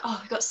things, it's like, oh,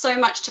 we've got so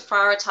much to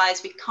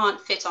prioritize, we can't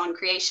fit on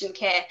creation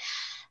care.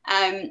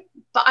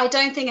 But I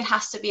don't think it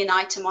has to be an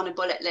item on a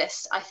bullet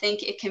list. I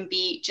think it can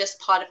be just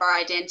part of our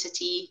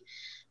identity,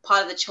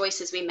 part of the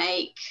choices we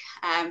make,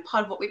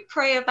 part of what we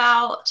pray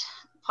about,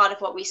 part of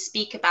what we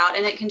speak about,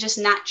 and it can just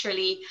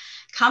naturally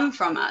come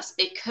from us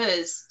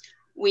because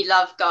we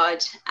love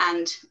God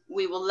and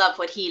we will love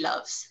what he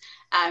loves,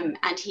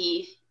 and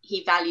he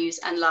values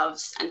and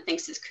loves and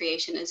thinks his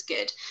creation is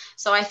good.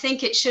 So I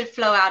think it should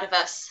flow out of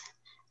us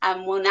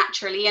more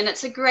naturally, and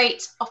it's a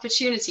great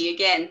opportunity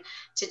again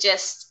to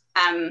just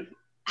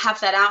have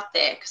that out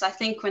there, because I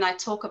think when I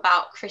talk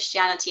about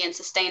Christianity and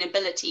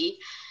sustainability,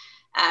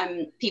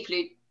 people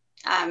who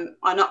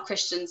are not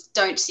Christians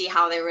don't see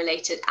how they're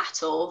related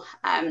at all,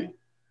 and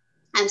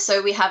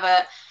so we have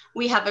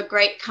a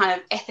great kind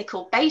of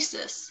ethical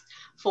basis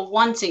for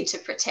wanting to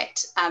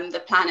protect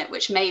the planet,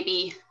 which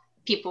maybe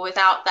people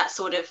without that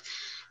sort of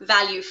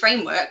value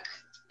framework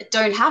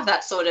don't have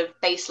that sort of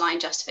baseline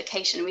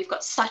justification. We've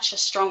got such a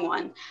strong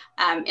one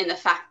in the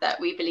fact that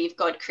we believe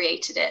God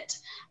created it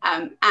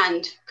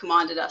and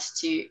commanded us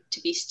to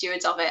be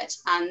stewards of it.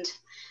 And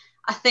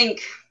I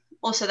think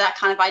also that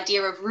kind of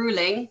idea of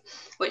ruling,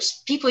 which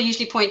people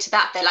usually point to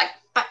that. They're like,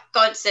 but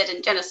God said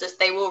in Genesis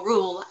they will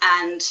rule,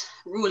 and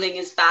ruling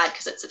is bad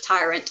because it's a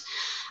tyrant.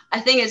 I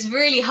think it's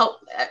really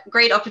a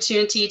great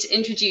opportunity to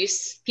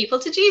introduce people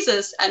to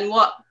Jesus and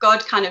what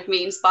God kind of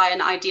means by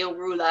an ideal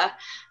ruler.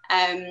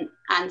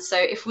 And so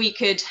if we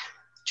could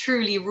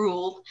truly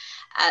rule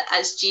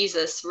as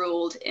Jesus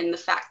ruled, in the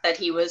fact that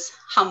he was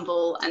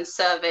humble and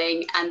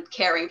serving and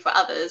caring for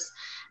others,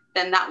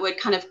 then that would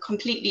kind of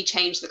completely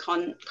change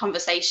the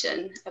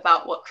conversation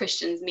about what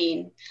Christians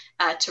mean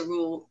to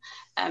rule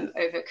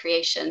over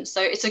creation.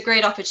 So it's a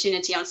great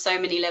opportunity on so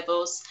many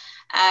levels.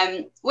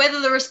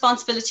 Whether the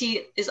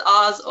responsibility is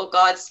ours or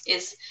God's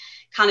is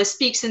kind of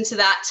speaks into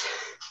that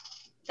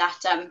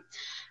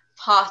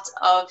part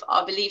of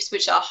our beliefs,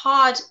 which are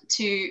hard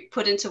to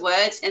put into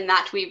words, in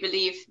that we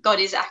believe God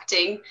is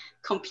acting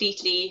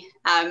completely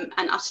and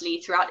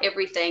utterly throughout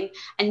everything,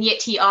 and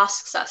yet he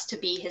asks us to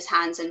be his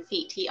hands and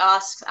feet. He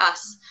asks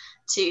us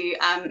to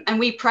and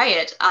we pray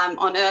it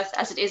on earth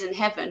as it is in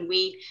heaven.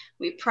 We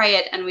pray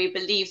it, and we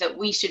believe that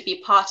we should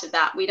be part of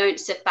that. We don't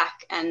sit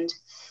back and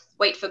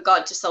wait for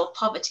God to solve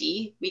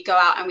poverty. We go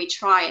out and we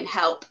try and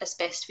help as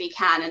best we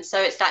can. And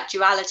so it's that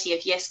duality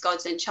of, yes,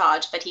 God's in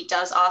charge, but he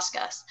does ask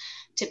us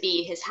to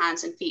be his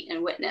hands and feet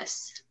and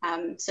witness.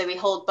 So we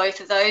hold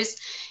both of those.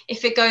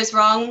 If it goes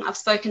wrong, I've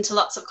spoken to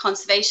lots of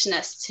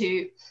conservationists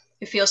who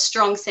feel a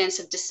strong sense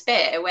of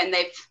despair when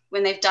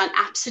they've done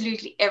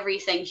absolutely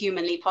everything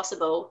humanly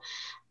possible,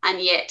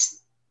 and yet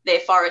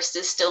their forest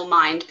is still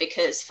mined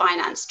because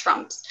finance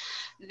trumps.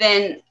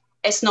 Then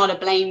it's not a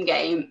blame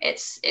game.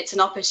 It's an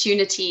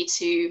opportunity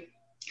to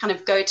kind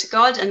of go to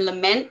God and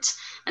lament.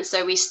 And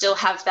so we still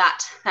have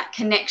that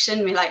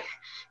connection. We're like,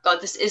 God,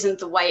 this isn't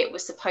the way it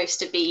was supposed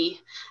to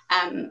be.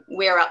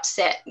 We're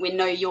upset. We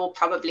know you're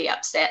probably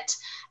upset,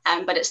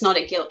 but it's not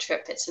a guilt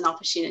trip. It's an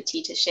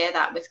opportunity to share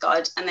that with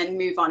God and then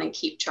move on and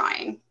keep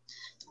trying.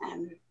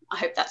 I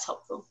hope that's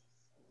helpful.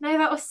 No,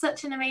 that was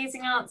such an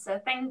amazing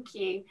answer. Thank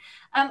you.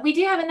 We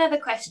do have another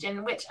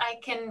question, which I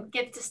can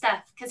give to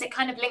Steph, because it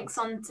kind of links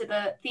on to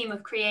the theme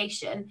of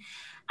creation.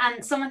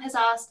 And someone has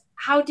asked,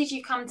 how did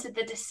you come to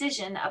the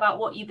decision about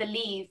what you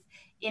believe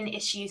in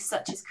issues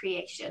such as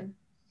creation?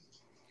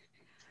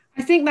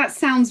 I think that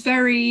sounds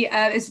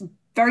it's a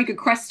very good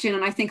question.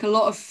 And I think a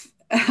lot of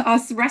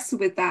us wrestle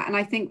with that. And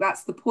I think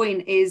that's the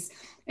point, is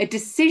a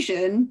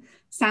decision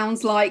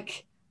sounds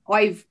like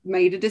I've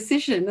made a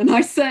decision, and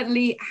I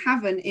certainly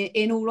haven't,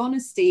 in all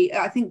honesty.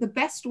 I think the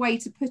best way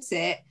to put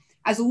it,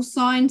 as all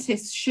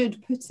scientists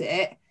should put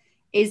it,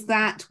 is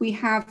that we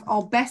have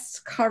our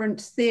best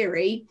current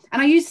theory.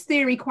 And I use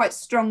theory quite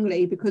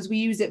strongly because we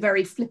use it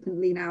very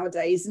flippantly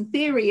nowadays. And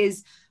theory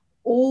is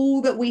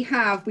all that we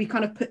have, we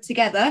kind of put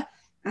together.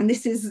 And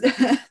this is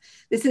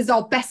this is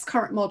our best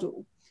current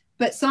model.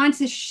 But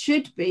scientists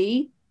should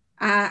be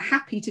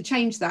happy to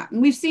change that.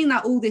 And we've seen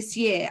that all this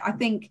year. I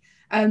think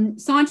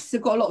scientists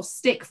have got a lot of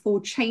stick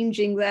for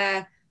changing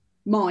their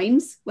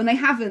minds. When they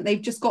haven't,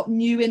 they've just got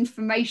new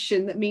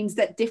information that means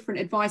that different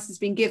advice has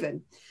been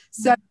given.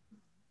 So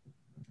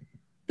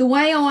the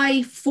way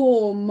I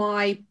form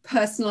my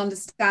personal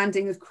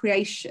understanding of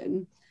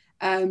creation,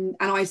 and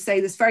I say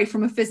this very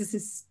from a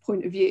physicist's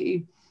point of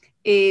view,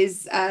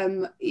 is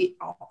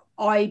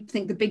I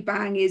think the Big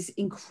Bang is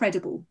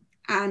incredible.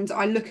 And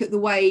I look at the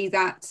way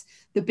that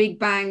the Big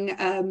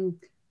Bang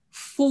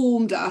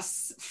formed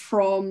us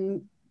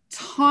from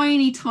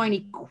tiny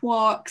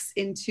quarks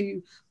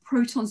into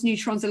protons,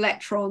 neutrons,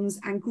 electrons,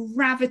 and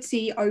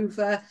gravity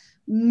over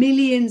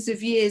millions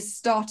of years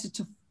started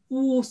to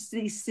force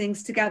these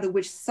things together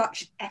with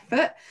such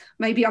effort.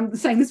 Maybe I'm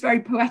saying this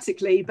very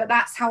poetically, but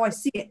that's how I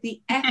see it.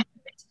 The effort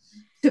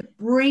to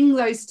bring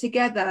those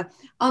together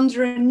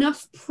under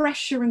enough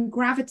pressure and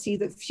gravity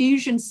that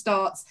fusion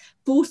starts,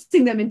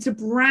 forcing them into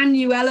brand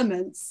new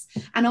elements.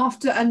 And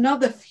after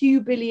another few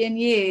billion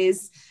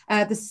years,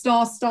 the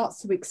star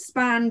starts to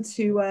expand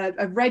to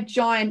a red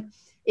giant.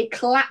 It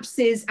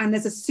collapses and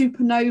there's a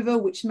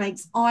supernova, which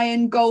makes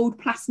iron, gold,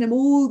 platinum,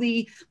 all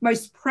the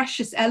most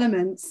precious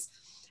elements.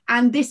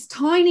 And this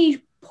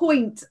tiny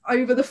point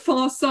over the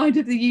far side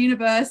of the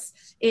universe,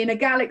 in a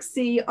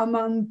galaxy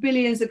among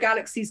billions of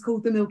galaxies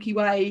called the Milky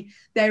Way,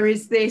 there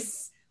is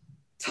this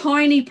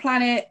tiny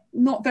planet,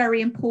 not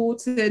very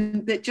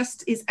important, that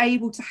just is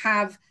able to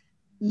have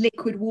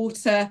liquid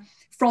water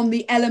from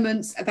the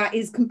elements that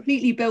is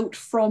completely built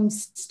from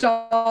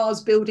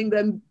stars building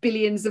them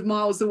billions of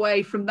miles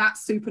away from that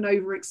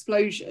supernova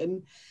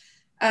explosion.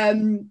 I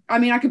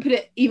mean, I can put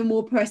it even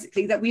more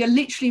poetically, that we are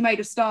literally made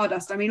of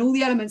stardust. I mean, all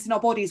the elements in our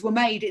bodies were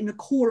made in the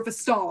core of a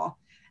star.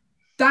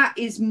 That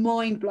is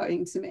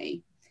mind-blowing to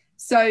me.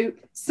 So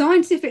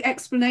scientific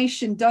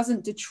explanation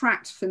doesn't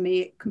detract for me,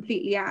 it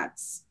completely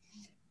adds.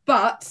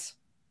 But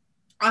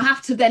I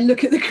have to then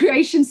look at the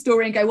creation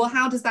story and go, well,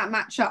 how does that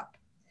match up?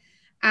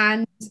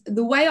 And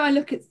the way I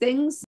look at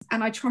things,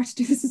 and I try to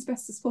do this as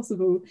best as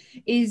possible,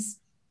 is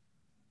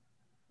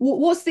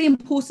what's the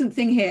important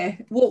thing here?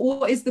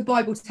 What is the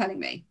Bible telling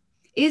me?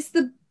 Is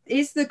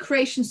the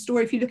creation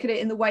story, if you look at it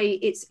in the way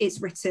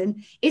it's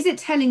written, is it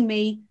telling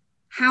me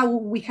how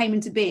we came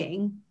into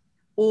being?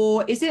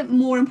 Or is it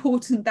more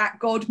important that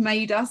God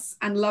made us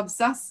and loves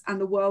us and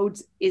the world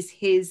is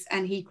his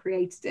and he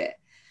created it?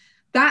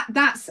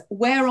 That's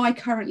where I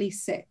currently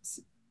sit.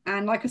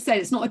 And like I said,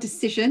 it's not a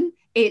decision.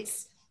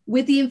 It's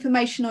with the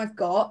information I've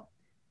got,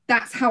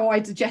 that's how I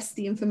digest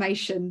the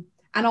information.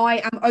 And I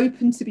am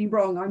open to be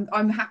wrong.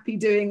 I'm happy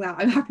doing that.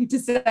 I'm happy to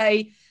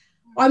say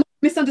I'm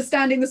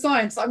misunderstanding the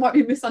science. I might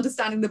be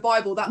misunderstanding the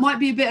Bible. That might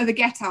be a bit of a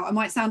get out. I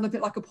might sound a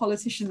bit like a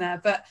politician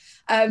there, but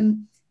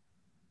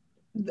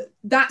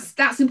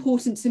that's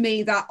important to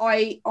me, that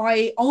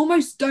I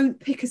almost don't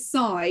pick a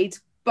side,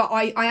 but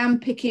I am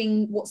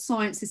picking what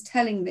science is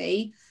telling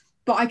me.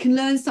 But I can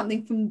learn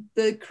something from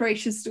the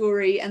creation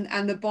story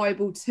and the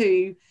Bible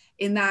too,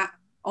 in that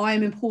I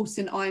am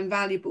important, I am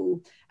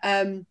valuable.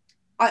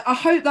 I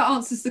hope that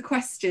answers the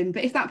question,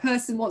 but if that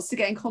person wants to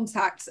get in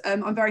contact,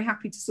 I'm very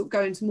happy to sort of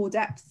go into more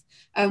depth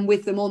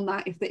with them on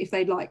that if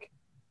they'd like.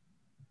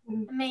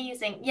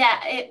 Amazing. Yeah,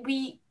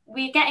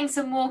 we're getting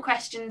some more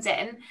questions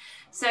in.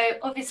 So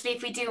obviously,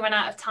 if we do run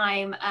out of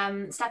time,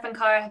 Steph and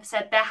Cara have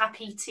said they're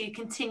happy to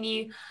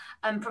continue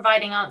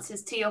providing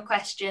answers to your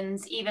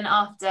questions even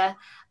after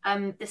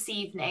this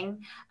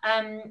evening.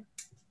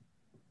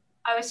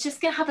 I was just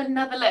going to have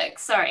another look.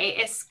 Sorry,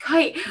 it's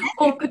quite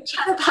awkward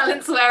trying to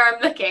balance where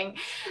I'm looking,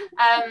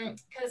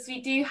 because we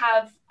do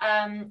have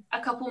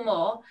a couple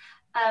more.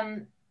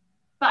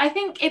 But I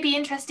think it'd be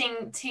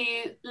interesting to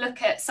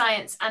look at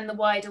science and the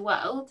wider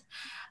world.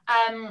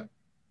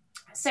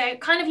 So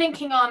kind of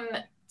linking on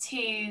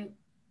to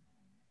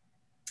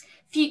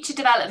future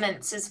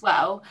developments as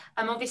well.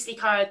 Obviously,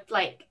 Cara,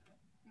 like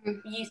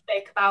you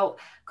spoke about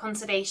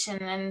conservation,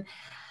 and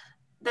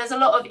there's a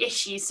lot of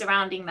issues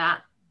surrounding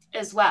that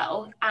as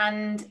well.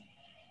 And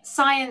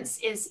science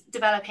is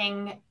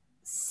developing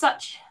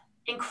such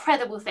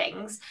incredible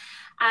things.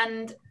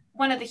 And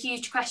one of the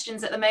huge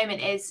questions at the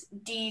moment is,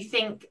 do you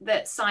think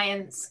that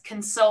science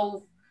can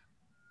solve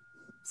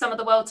some of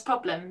the world's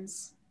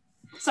problems?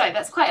 Sorry,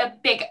 that's quite a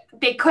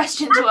big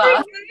question to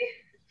ask.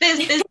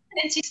 There's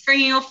plenty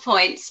springing off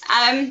points.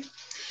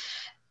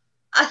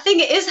 I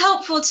think it is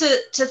helpful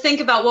to think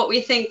about what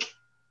we think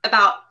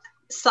about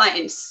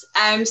science.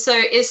 So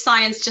is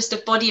science just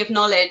a body of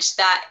knowledge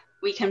that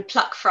we can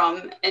pluck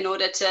from in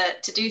order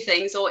to do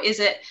things, or is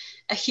it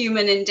a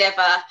human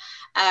endeavor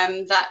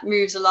that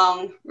moves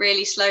along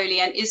really slowly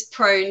and is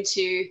prone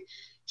to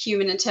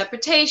human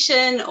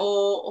interpretation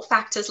or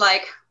factors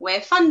like where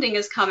funding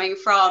is coming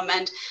from?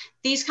 And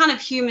these kind of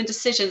human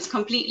decisions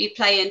completely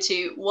play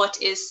into what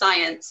is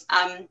science.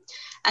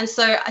 And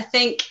so I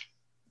think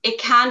it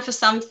can, for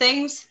some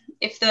things,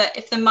 if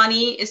the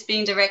money is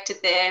being directed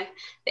there,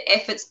 the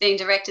effort's being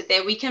directed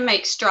there, we can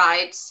make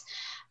strides,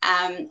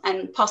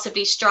 and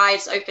possibly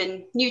strides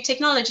open new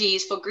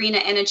technologies for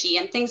greener energy,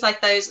 and things like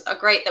those are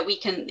great that we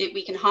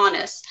can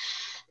harness.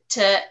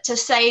 To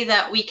say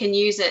that we can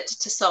use it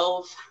to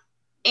solve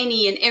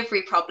any and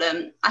every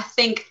problem, I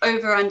think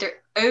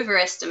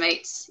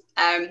overestimates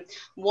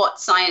what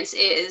science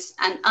is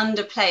and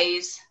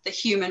underplays the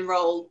human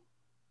role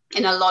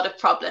in a lot of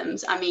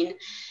problems. I mean,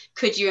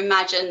 could you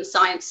imagine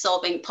science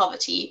solving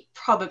poverty?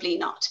 Probably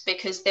not,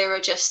 because there are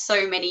just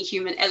so many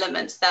human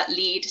elements that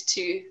lead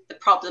to the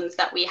problems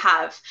that we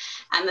have.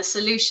 And the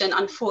solution,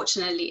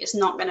 unfortunately, is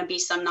not going to be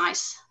some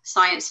nice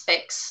science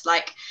fix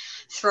like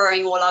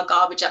throwing all our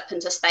garbage up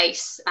into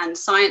space and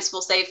science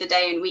will save the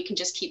day and we can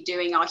just keep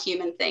doing our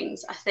human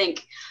things. I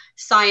think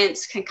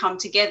science can come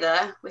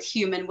together with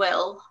human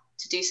will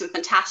to do some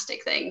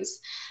fantastic things.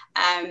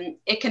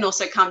 It can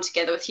also come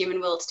together with human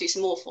will to do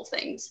some awful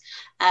things.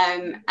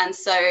 And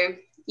so,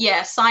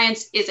 yeah,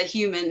 science is a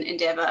human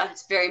endeavor.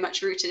 It's very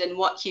much rooted in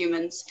what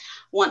humans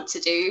want to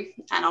do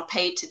and are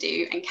paid to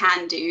do and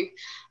can do.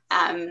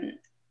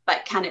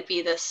 But can it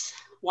be this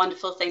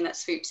wonderful thing that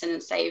swoops in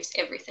and saves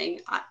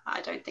everything?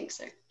 I don't think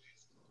so.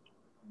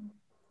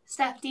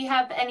 Steph, do you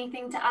have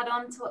anything to add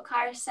on to what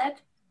Cara said?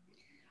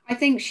 I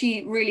think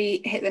she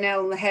really hit the nail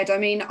on the head. I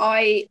mean,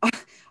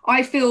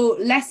 I feel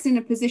less in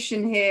a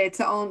position here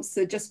to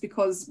answer just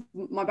because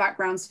my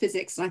background's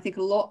physics, and I think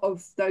a lot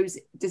of those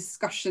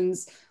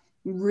discussions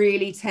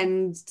really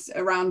tend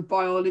around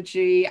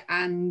biology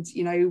and,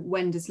 you know,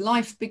 when does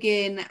life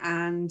begin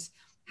and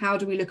how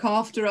do we look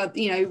after our,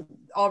 you know,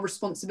 our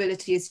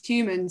responsibility as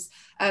humans.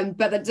 But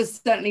that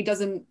just certainly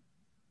doesn't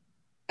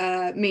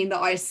mean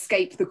that I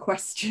escape the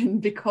question,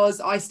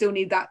 because I still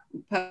need that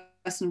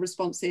personal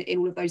response in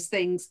all of those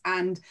things.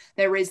 And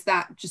there is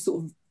that just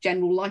sort of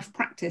general life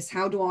practice.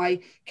 How do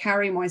I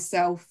carry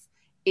myself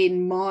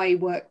in my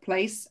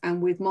workplace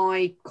and with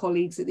my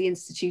colleagues at the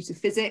Institute of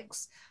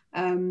Physics?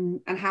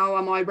 And how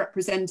am I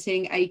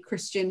representing a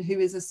Christian who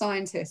is a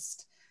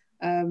scientist?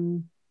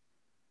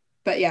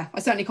 But yeah, I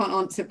certainly can't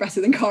answer it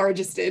better than Cara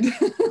just did.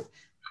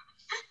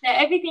 No,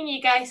 everything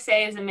you guys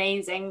say is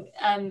amazing.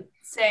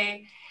 So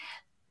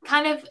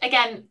kind of,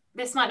 again,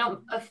 this might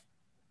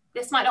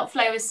not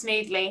flow as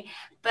smoothly,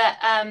 but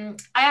I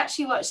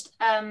actually watched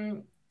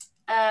a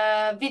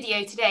a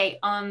video today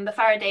on the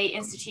Faraday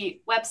Institute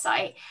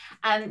website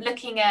and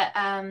looking at,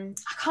 I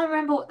can't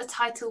remember what the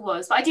title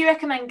was, but I do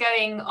recommend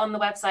going on the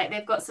website.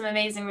 They've got some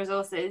amazing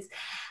resources.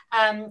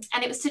 And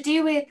it was to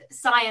do with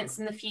science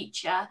in the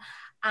future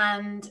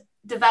and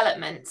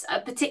development,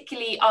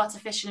 particularly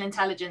artificial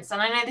intelligence.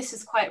 And I know this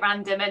is quite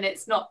random and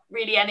it's not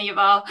really any of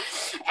our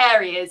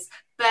areas,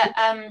 but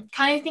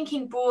kind of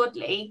thinking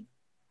broadly,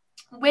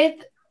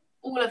 with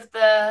all of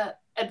the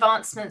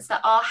advancements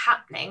that are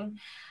happening,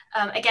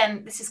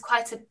 again, this is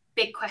quite a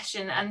big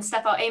question, and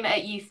Steph, I'll aim it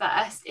at you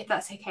first, if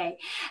that's okay.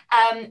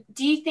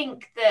 Do you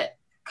think that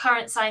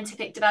current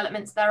scientific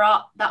developments that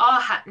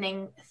are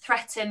happening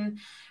threaten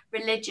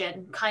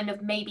religion, kind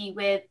of maybe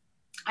with,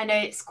 I know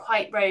it's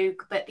quite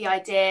rogue, but the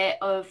idea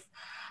of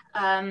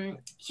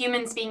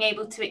humans being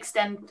able to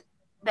extend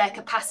their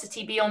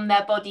capacity beyond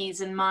their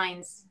bodies and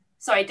minds?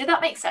 Sorry, did that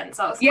make sense?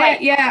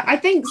 Yeah, I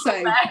think so.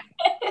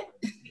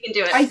 You can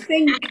do it. I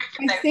think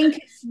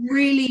it's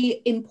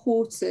really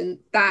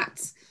important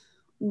that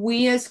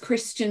we as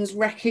Christians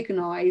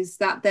recognize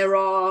that there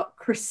are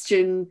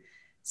Christian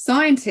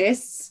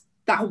scientists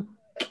that work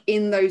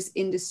in those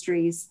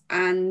industries.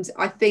 And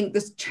I think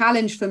the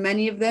challenge for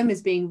many of them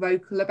is being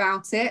vocal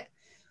about it.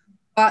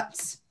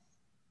 But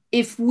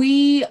if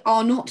we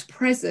are not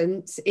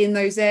present in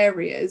those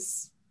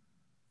areas,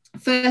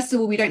 first of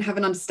all, we don't have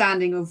an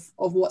understanding of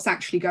what's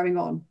actually going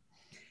on.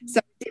 So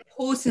it's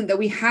important that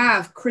we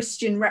have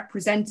Christian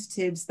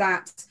representatives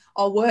that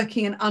are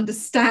working and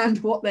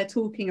understand what they're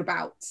talking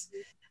about.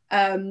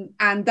 And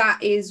that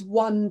is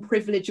one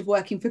privilege of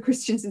working for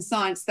Christians in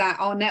Science, that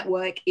our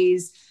network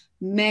is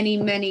many,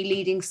 many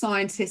leading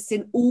scientists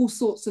in all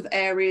sorts of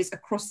areas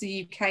across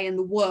the UK and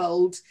the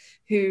world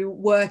who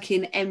work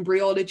in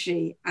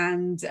embryology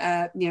and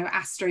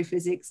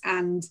astrophysics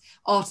and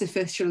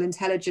artificial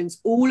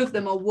intelligence. All of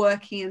them are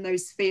working in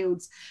those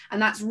fields,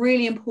 and that's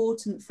really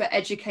important for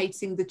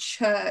educating the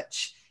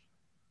church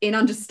in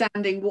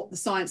understanding what the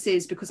science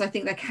is, because I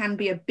think there can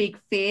be a big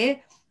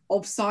fear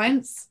of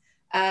science.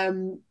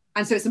 And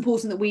so it's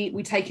important that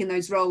we take in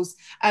those roles,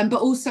 but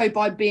also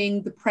by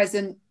being the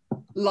present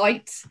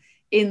light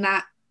in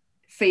that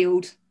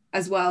field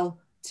as well,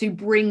 to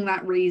bring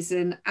that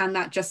reason and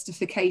that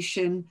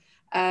justification,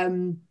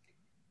 by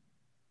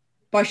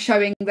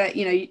showing that,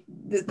 you know,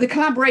 the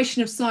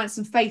collaboration of science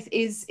and faith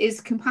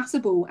is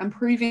compatible, and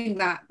proving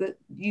that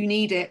you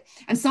need it.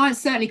 And science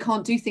certainly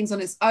can't do things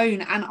on its own,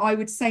 and I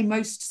would say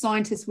most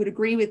scientists would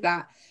agree with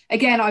that.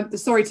 Again, I'm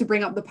sorry to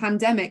bring up the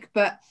pandemic,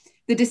 but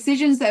the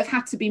decisions that have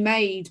had to be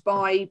made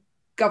by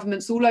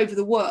governments all over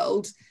the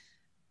world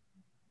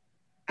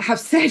have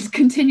said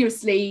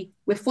continuously,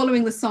 we're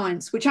following the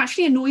science, which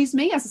actually annoys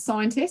me as a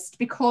scientist,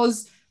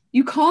 because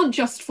you can't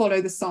just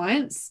follow the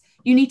science.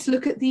 You need to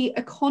look at the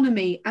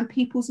economy and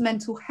people's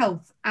mental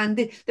health.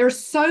 And there are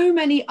so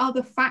many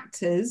other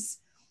factors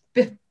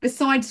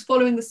besides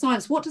following the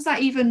science. What does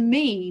that even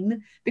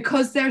mean?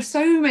 Because there are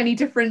so many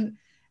different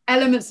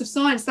elements of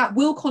science that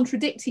will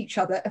contradict each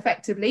other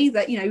effectively,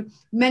 that, you know,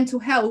 mental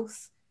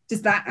health,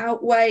 does that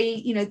outweigh,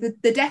 you know,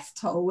 the death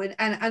toll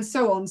and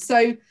so on.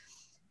 So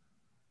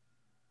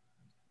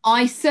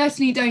I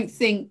certainly don't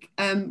think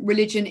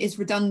religion is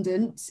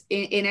redundant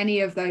in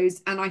any of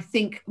those. And I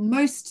think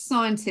most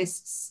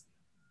scientists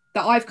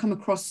that I've come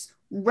across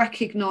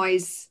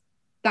recognize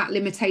that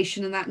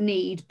limitation and that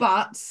need.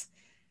 But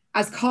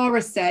as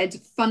Cara said,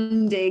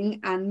 funding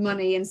and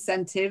money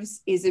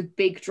incentives is a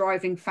big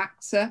driving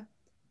factor.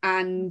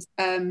 And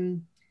that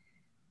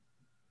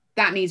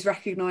needs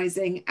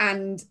recognizing.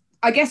 And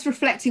I guess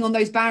reflecting on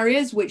those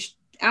barriers, which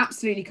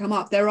absolutely come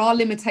up, there are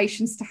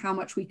limitations to how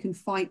much we can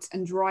fight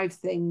and drive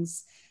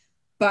things,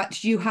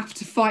 but you have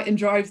to fight and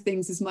drive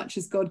things as much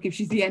as God gives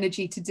you the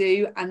energy to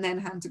do, and then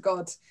hand to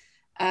God.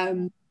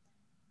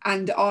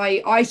 And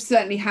I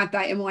certainly had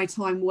that in my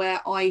time,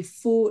 where I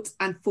fought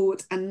and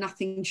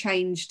nothing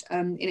changed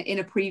in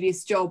a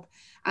previous job,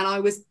 and I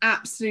was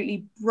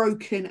absolutely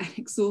broken and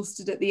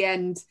exhausted at the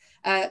end,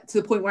 to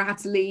the point where I had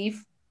to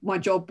leave my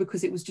job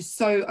because it was just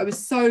I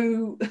was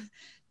so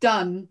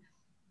done.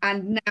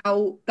 And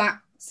now that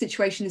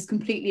situation is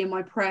completely in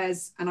my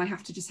prayers, and I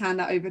have to just hand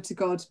that over to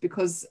God,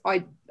 because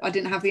I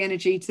didn't have the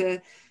energy to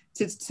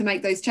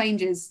make those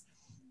changes.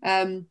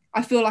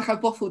 I feel like I've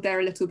waffled there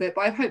a little bit,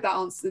 but I hope that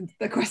answered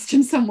the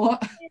question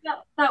somewhat.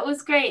 That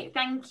was great,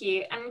 thank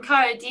you. And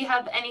Cara, do you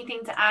have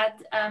anything to add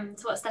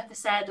to what Steph has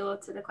said, or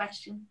to the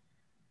question?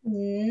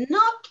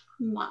 Not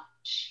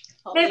much.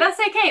 No, that's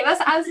okay.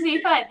 That's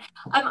absolutely fine.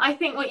 I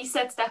think what you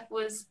said, Steph,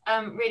 was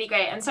really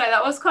great. And sorry,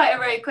 that was quite a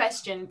rogue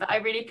question, but I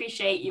really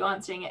appreciate you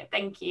answering it.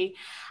 Thank you.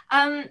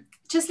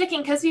 Just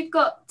looking, because we've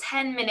got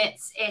 10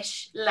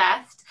 minutes-ish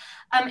left,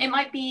 it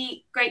might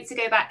be great to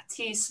go back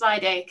to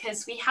Slido,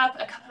 because we have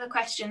a couple of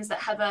questions that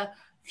have a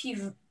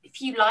few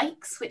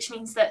likes, which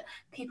means that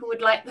people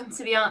would like them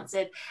to be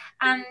answered.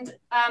 And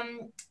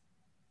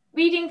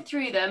reading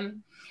through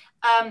them,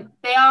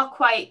 they are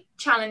quite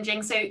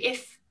challenging. So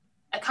if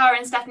Cara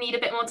and Steph need a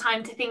bit more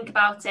time to think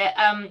about it,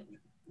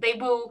 they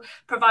will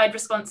provide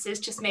responses,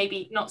 just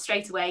maybe not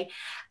straight away.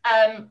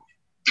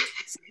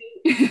 So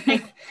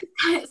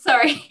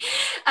Sorry,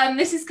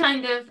 this is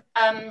kind of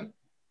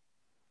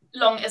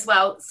long as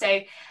well.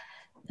 So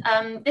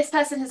this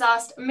person has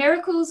asked,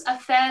 miracles are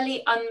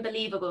fairly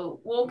unbelievable,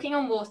 walking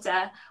on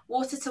water,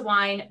 water to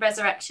wine,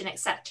 resurrection,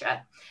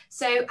 etc.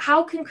 So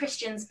how can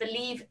Christians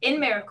believe in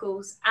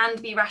miracles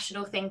and be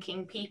rational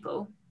thinking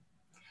people?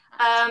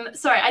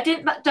 Sorry, I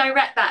didn't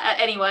direct that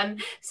at anyone.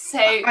 So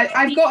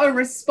I've got a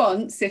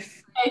response.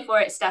 If go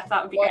for it, Steph,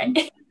 that would be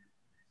great.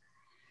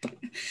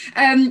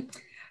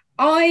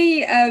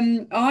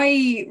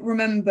 I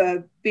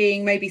remember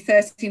being maybe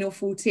 13 or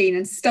 14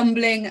 and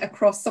stumbling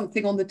across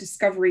something on the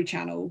Discovery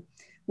Channel,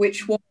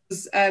 which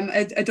was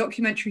a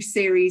documentary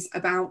series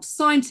about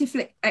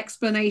scientific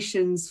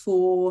explanations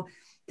for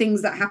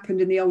things that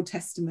happened in the Old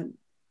Testament.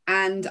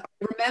 And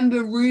I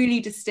remember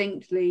really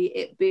distinctly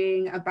it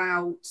being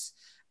about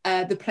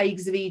the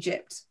plagues of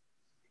Egypt.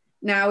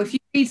 Now, if you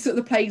read sort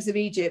of the plagues of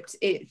Egypt,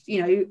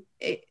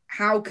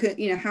 how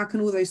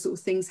can all those sort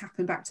of things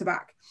happen back to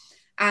back?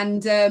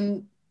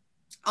 And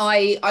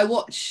I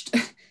watched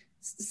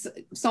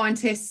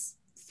scientists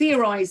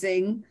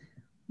theorizing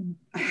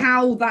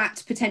how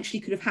that potentially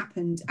could have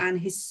happened and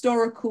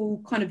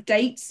historical kind of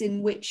dates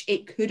in which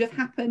it could have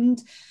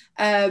happened.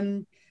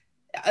 The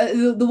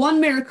one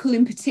miracle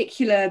in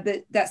particular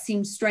that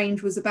seemed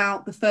strange was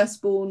about the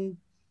firstborn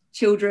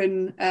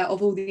children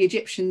of all the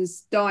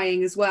Egyptians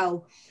dying as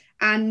well.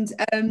 And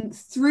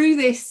through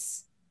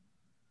this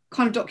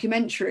kind of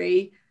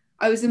documentary,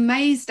 I was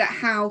amazed at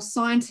how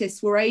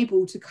scientists were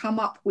able to come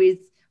up with,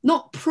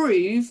 not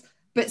prove,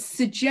 but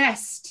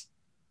suggest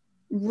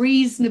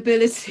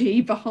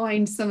reasonability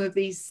behind some of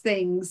these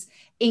things,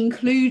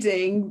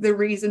 including the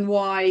reason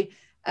why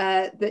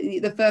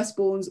the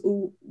firstborns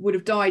all would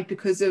have died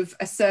because of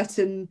a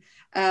certain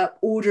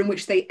order in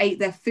which they ate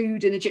their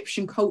food in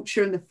Egyptian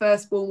culture, and the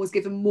firstborn was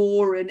given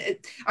more. And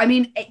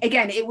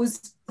again, it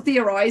was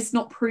theorized,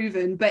 not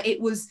proven, but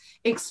it was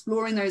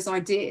exploring those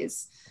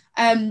ideas.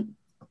 And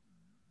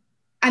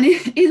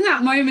in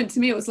that moment, to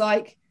me, it was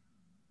like,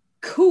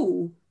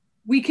 cool,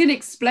 we can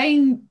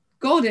explain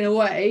God in a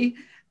way.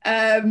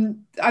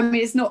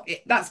 It's not,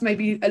 that's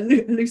maybe a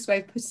loose way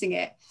of putting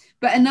it,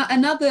 but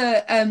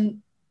another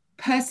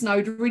person I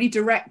would really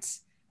direct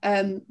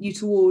you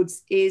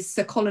towards is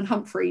Sir Colin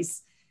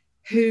Humphreys,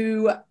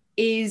 who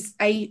is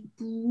a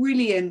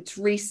brilliant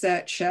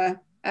researcher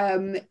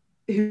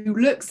who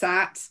looks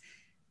at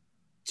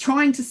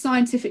trying to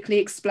scientifically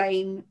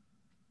explain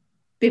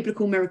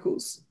biblical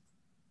miracles.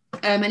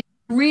 And a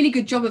really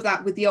good job of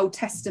that with the Old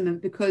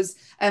Testament, because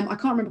I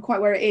can't remember quite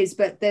where it is,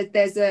 but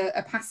there's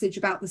a passage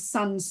about the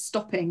sun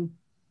stopping,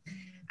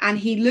 and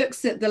he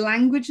looks at the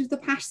language of the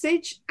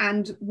passage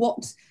and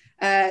what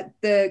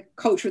the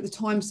culture at the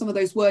time some of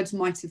those words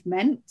might have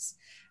meant.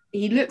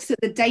 He looks at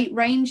the date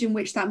range in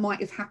which that might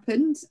have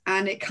happened,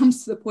 and it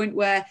comes to the point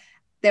where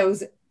there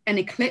was an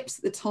eclipse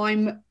at the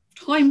time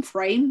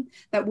frame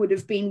that would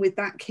have been with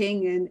that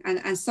king,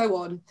 and so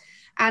on.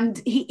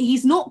 And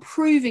he's not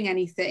proving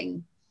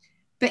anything,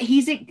 but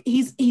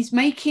he's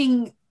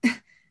making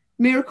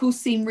miracles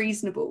seem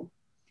reasonable.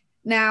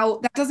 Now,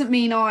 that doesn't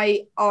mean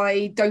I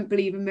don't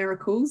believe in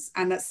miracles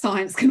and that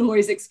science can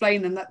always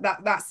explain them.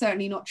 That's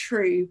certainly not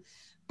true.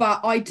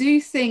 But I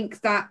do think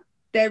that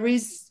there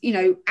is,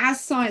 as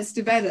science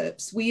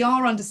develops, we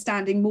are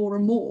understanding more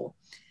and more.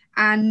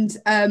 And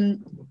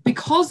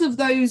because of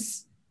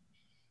those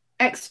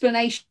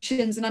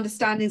explanations and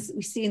understandings that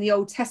we see in the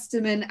Old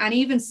Testament, and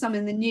even some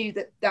in the New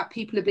that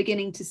people are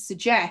beginning to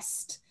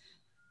suggest,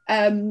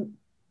 I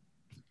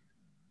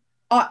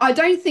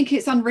don't think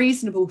it's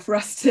unreasonable for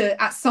us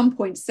to, at some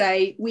point,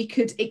 say we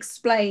could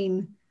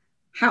explain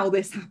how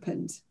this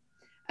happened.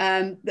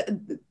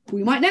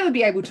 We might never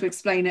be able to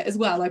explain it as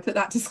well. I put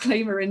that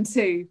disclaimer in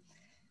too.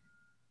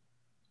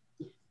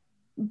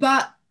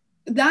 But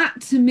that,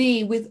 to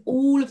me, with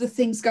all of the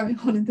things going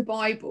on in the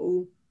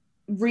Bible,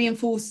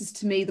 reinforces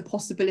to me the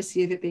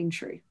possibility of it being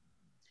true.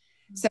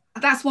 So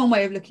that's one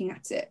way of looking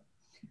at it.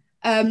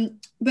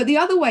 But the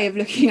other way of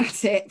looking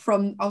at it,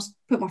 I'll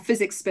put my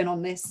physics spin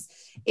on this,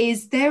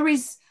 is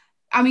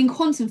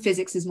quantum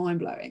physics is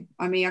mind-blowing.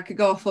 I could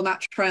go off on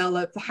that trail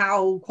of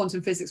how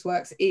quantum physics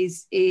works.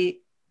 I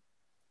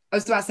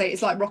was about to say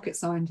it's like rocket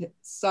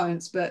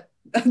science, but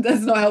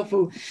that's not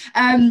helpful.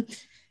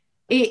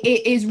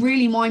 It is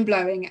really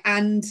mind-blowing.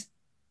 And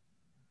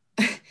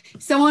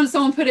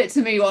someone put it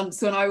to me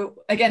once when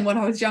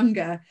I was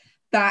younger,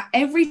 that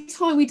every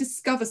time we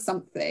discover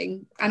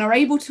something and are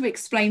able to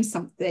explain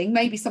something,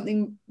 maybe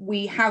something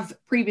we have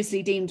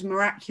previously deemed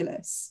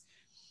miraculous,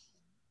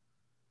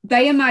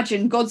 they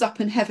imagine God's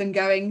up in heaven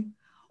going,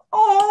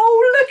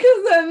 oh, look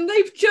at them,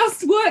 they've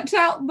just worked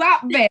out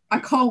that bit. I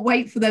can't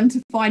wait for them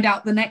to find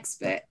out the next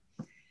bit.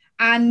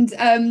 And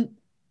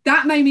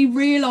that made me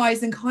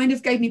realize and kind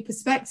of gave me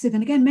perspective.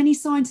 And again, many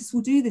scientists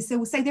will do this. They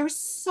will say there is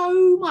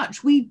so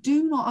much we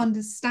do not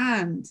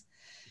understand.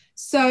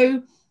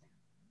 So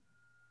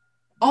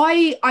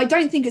I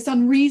don't think it's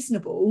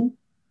unreasonable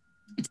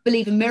to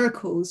believe in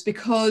miracles,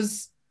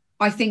 because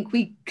I think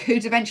we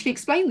could eventually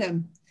explain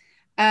them.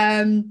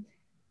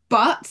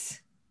 But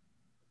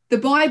the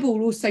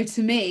Bible also,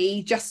 to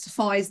me,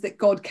 justifies that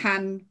God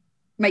can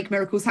make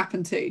miracles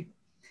happen too.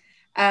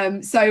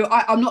 So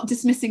I'm not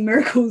dismissing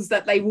miracles,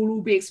 that they will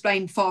all be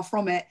explained, far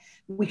from it.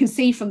 We can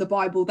see from the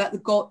Bible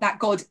that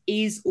God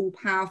is all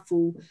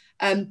powerful,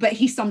 but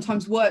he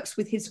sometimes works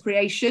with his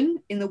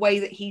creation in the way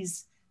that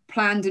he's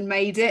planned and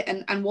made it,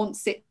 and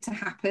wants it to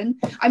happen.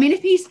 I mean,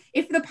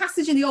 if the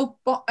passage in the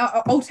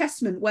Old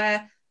Testament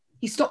where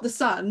he stopped the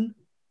sun,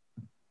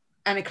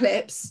 an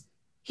eclipse,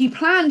 he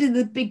planned in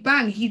the Big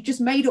Bang, he just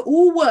made it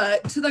all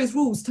work to those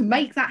rules to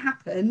make that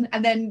happen,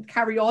 and then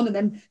carry on, and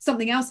then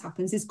something else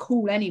happens, is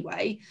cool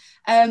anyway.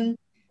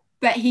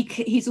 But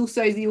he's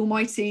also the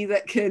Almighty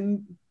that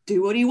can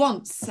do what he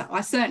wants.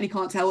 I certainly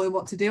can't tell him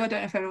what to do. I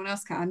don't know if anyone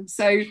else can.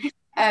 So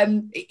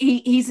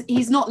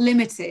he's not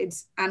limited,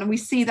 and we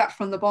see that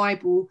from the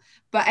Bible,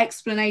 but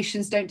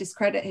explanations don't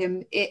discredit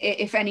him.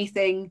 If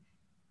anything,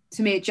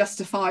 to me, it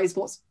justifies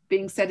what's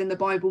being said in the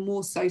Bible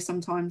more so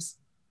sometimes.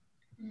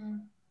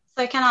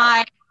 So can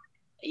I,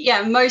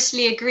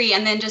 mostly agree,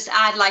 and then just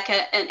add like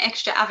an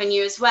extra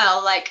avenue as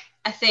well. Like,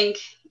 I think,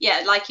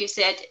 like you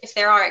said, if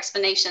there are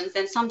explanations,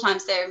 then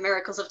sometimes there are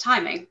miracles of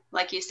timing,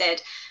 like you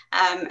said,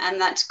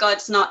 and that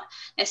God's not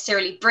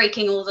necessarily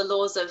breaking all the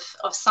laws of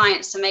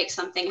science to make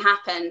something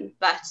happen,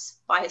 but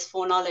by his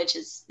foreknowledge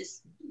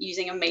is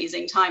using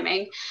amazing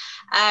timing.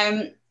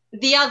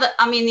 The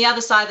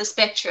other side of the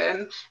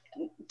spectrum,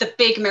 the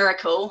big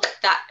miracle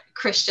that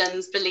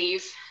Christians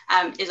believe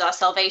is our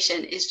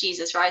salvation, is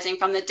Jesus rising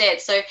from the dead.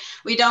 So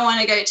we don't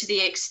want to go to the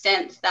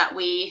extent that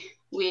we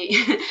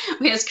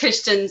as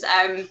Christians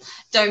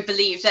don't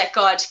believe that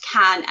God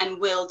can and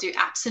will do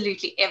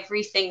absolutely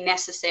everything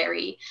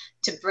necessary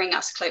to bring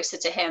us closer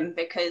to him,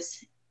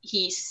 because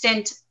he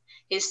sent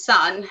his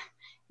son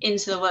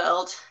into the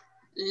world,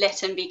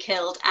 let him be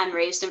killed, and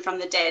raised him from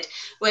the dead,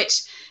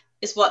 which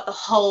is what the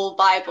whole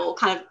Bible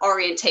kind of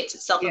orientates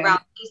itself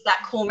around, is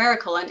that core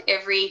miracle. And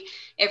every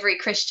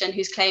Christian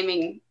who's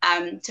claiming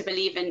to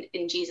believe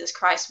in Jesus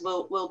Christ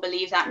will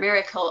believe that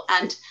miracle.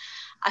 And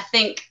I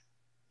think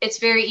it's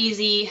very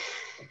easy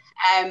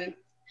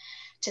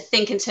to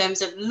think in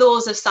terms of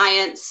laws of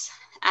science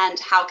and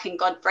how can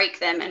God break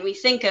them. And we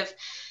think of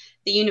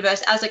the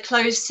universe as a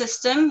closed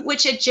system,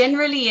 which it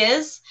generally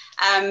is.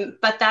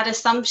 But that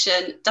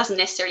assumption doesn't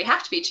necessarily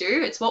have to be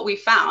true. It's what we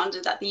found,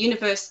 that the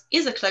universe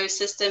is a closed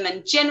system,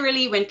 and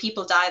generally when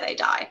people die, they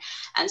die.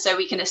 And so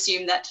we can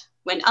assume that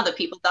when other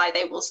people die,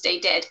 they will stay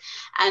dead.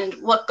 And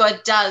what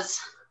God does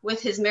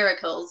with his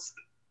miracles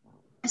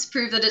is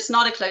prove that it's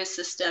not a closed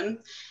system.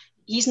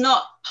 He's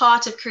not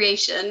part of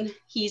creation.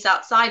 He's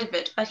outside of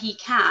it, but he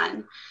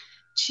can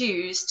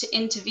choose to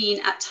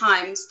intervene at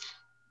times.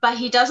 But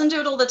he doesn't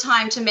do it all the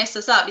time to mess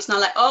us up. He's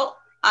not like, oh,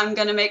 I'm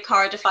going to make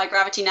Cara defy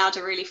gravity now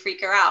to really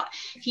freak her out.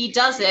 He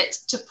does it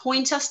to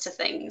point us to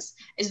things.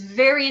 It's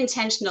very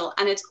intentional,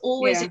 and it's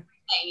always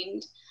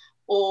explained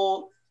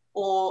or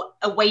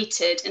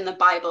awaited in the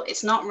Bible.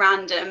 It's not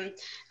random.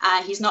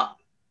 He's not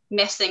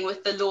messing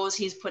with the laws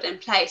he's put in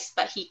place,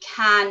 but he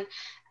can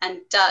and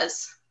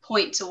does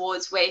point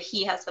towards where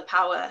he has the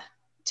power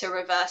to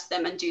reverse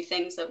them and do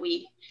things that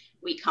we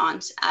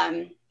can't.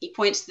 He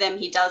points to them,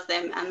 he does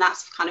them, and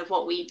that's kind of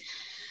what we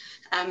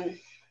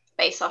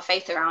base our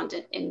faith around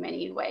in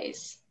many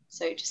ways.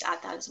 So just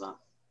add that as well.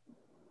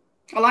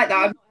 I like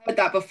that. I've heard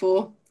that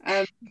before.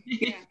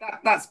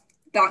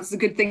 That's a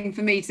good thing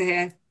for me to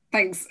hear.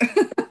 Thanks.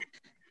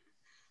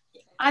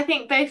 I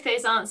think both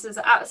those answers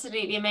are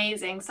absolutely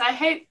amazing. So I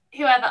hope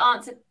whoever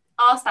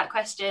asked that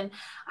question,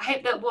 I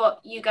hope that what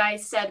you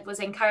guys said was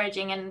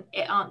encouraging and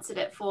it answered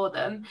it for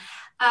them.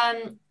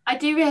 I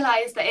do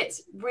realise that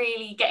it's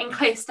really getting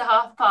close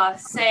to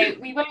past, so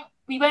we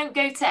won't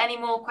go to any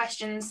more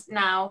questions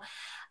now.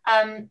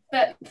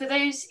 But for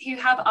those who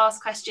have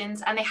asked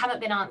questions and they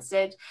haven't been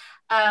answered,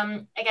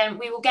 again,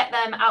 we will get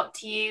them out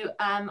to you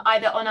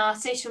either on our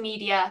social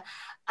media,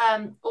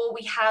 or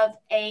we have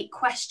a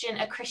Question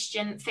a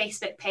Christian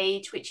Facebook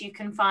page, which you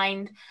can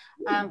find.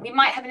 We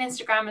might have an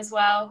Instagram as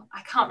well.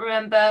 I can't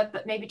remember,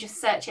 but maybe just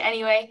search it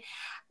anyway.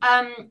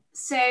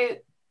 So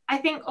I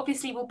think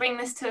obviously we'll bring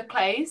this to a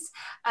close,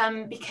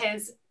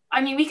 because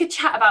I mean, we could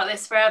chat about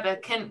this forever,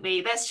 couldn't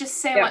we? There's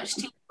just so much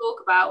to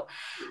talk about.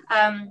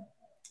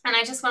 And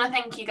I just want to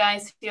thank you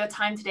guys for your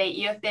time today.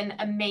 You have been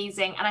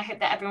amazing. And I hope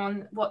that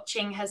everyone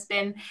watching has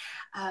been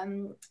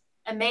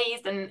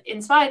amazed and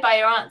inspired by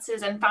your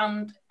answers and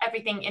found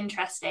everything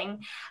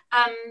interesting.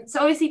 So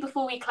obviously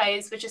before we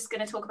close, we're just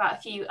going to talk about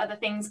a few other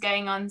things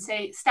going on.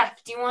 So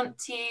Steph, do you want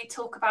to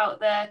talk about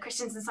the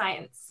Christians in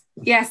Science?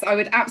 Yes, I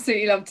would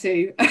absolutely love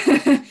to.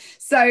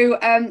 So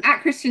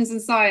at Christians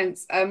in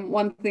Science,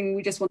 one thing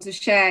we just want to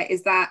share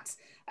is that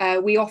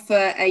we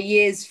offer a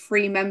year's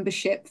free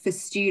membership for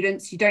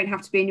students. You don't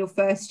have to be in your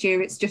first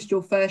year. It's just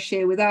your first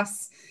year with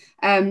us.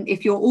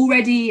 If you're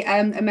already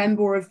a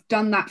member or have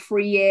done that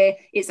free year,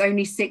 it's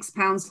only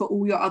 £6 for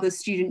all your other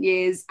student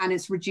years, and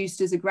it's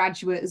reduced as a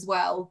graduate as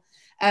well.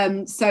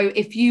 So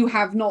if you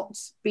have not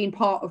been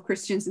part of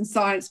Christians in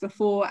Science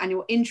before and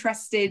you're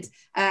interested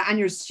and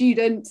you're a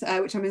student,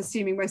 which I'm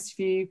assuming most of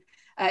you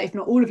if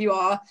not all of you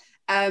are,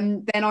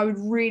 then I would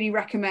really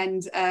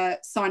recommend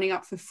signing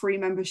up for free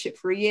membership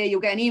for a year.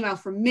 You'll get an email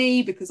from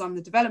me because I'm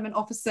the development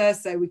officer,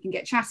 so we can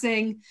get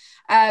chatting.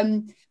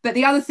 But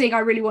the other thing I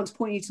really want to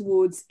point you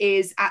towards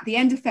is at the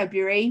end of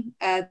February,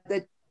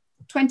 the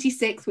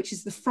 26th, which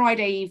is the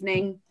Friday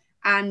evening,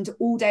 and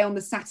all day on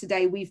the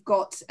Saturday, we've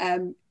got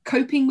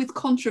Coping with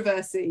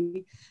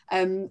Controversy,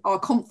 our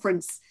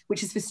conference,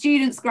 which is for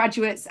students,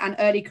 graduates, and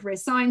early career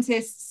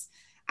scientists.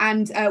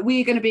 And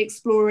we're going to be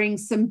exploring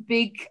some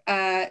big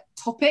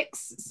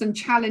topics, some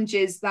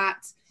challenges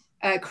that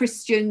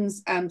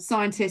Christians,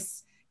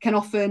 scientists can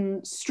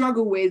often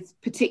struggle with,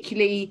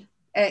 particularly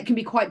it can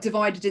be quite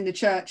divided in the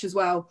church as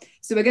well.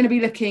 So we're going to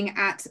be looking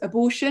at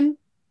abortion,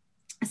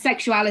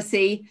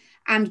 sexuality,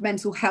 and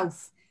mental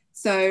health.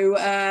 So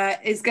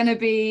it's going to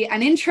be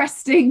an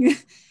interesting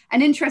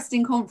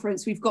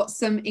conference. We've got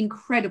some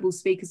incredible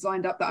speakers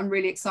lined up that I'm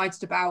really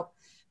excited about.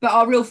 But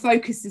our real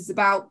focus is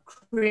about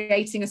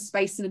creating a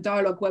space and a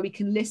dialogue where we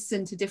can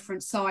listen to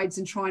different sides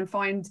and try and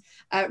find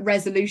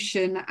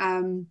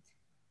resolution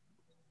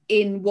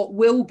in what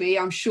will be,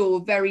 I'm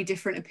sure, very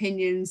different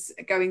opinions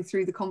going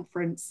through the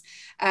conference.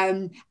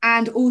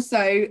 And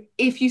also,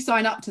 if you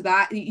sign up to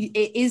that,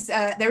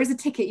 there is a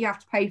ticket you have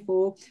to pay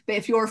for. But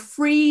if you're a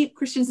free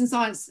Christians in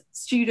Science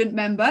student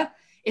member,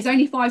 it's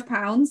only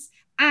 £5.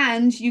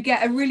 And you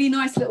get a really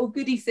nice little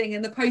goodie thing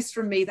in the post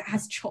from me that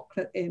has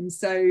chocolate in.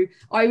 So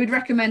I would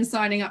recommend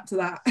signing up to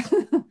that.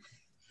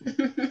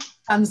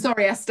 I'm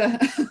sorry, Esther.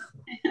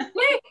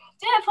 No,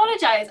 don't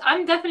apologise.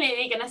 I'm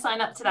definitely going to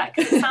sign up to that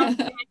because it sounds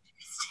really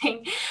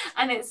interesting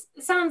and it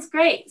sounds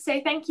great.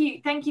 So thank you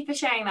for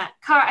sharing that.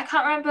 Cara, I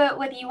can't remember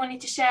whether you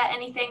wanted to share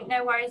anything.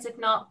 No worries if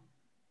not.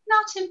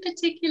 Not in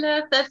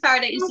particular. The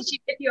Faraday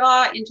Institute, if you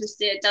are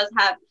interested, does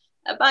have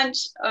a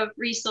bunch of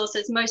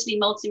resources, mostly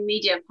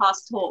multimedia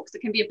past talks.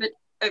 It can be a bit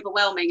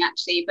overwhelming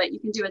actually, but you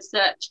can do a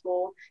search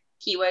for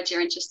keywords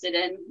you're interested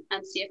in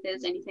and see if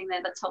there's anything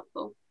there that's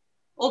helpful.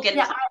 Or get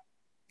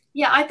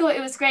I thought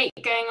it was great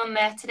going on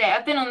there today.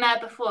 I've been on there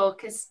before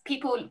because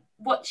people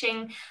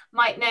watching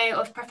might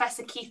know of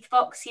Professor Keith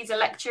Fox. He's a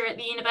lecturer at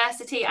the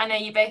university. I know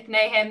you both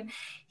know him.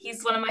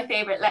 He's one of my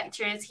favourite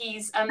lecturers.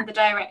 He's the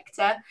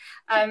director.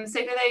 So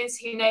for those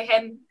who know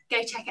him,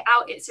 go check it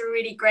out. It's a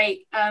really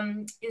great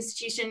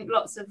institution,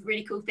 lots of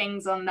really cool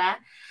things on there.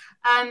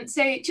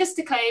 So just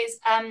to close,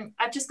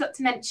 I've just got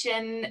to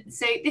mention,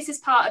 so this is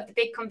part of the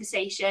big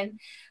conversation,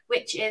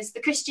 which is the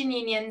Christian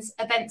Union's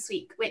Events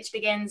Week, which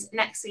begins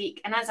next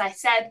week. And as I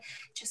said,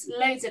 just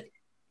loads of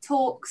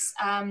talks,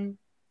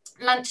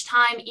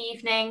 lunchtime,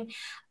 evening,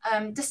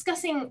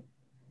 discussing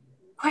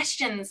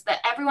questions that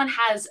everyone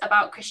has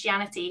about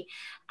Christianity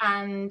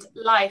and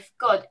life,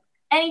 God.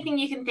 Anything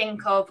you can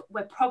think of,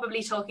 we're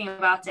probably talking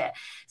about it.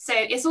 So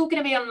it's all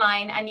going to be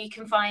online and you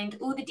can find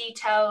all the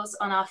details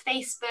on our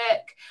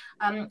Facebook,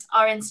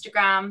 our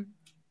Instagram.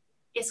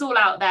 It's all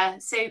out there.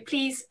 So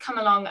please come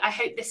along. I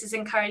hope this has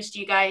encouraged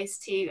you guys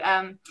to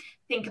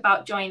think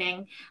about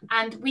joining.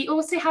 And we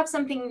also have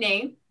something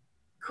new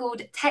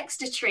called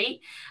Text a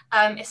Treat.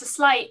 It's a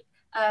slight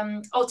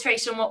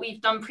alteration on what we've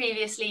done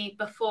previously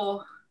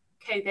before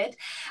COVID.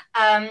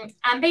 And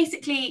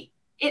basically,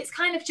 it's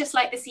kind of just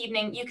like this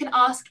evening. You can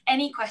ask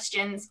any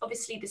questions.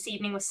 Obviously, this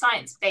evening was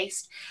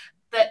science-based,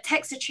 but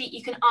Text a Treat,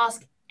 you can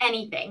ask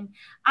anything,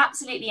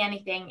 absolutely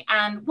anything.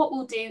 And what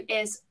we'll do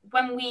is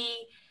when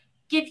we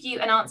give you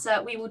an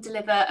answer, we will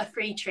deliver a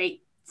free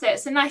treat. So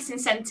it's a nice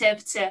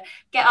incentive to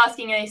get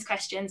asking those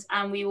questions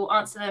and we will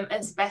answer them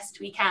as best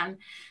we can.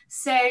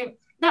 So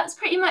that's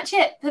pretty much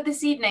it for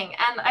this evening.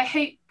 And I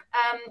hope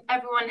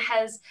everyone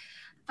has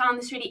found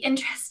this really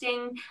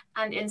interesting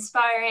and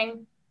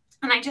inspiring.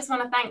 And I just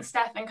want to thank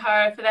Steph and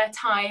Cara for their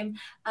time.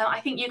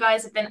 I think you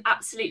guys have been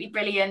absolutely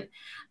brilliant.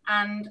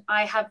 And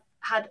I have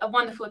had a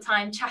wonderful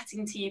time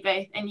chatting to you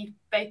both. And you've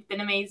both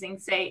been amazing.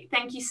 So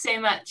thank you so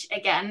much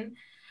again.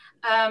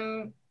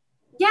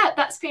 Yeah,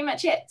 that's pretty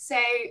much it. So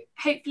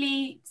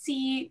hopefully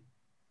see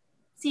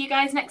you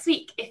guys next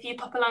week if you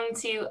pop along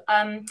to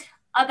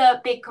other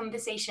big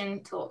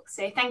conversation talks.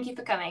 So thank you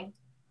for coming.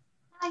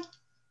 Bye.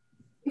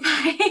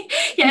 Bye.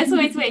 Yeah, it's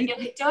always weird. You're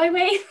like, do I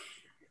wave?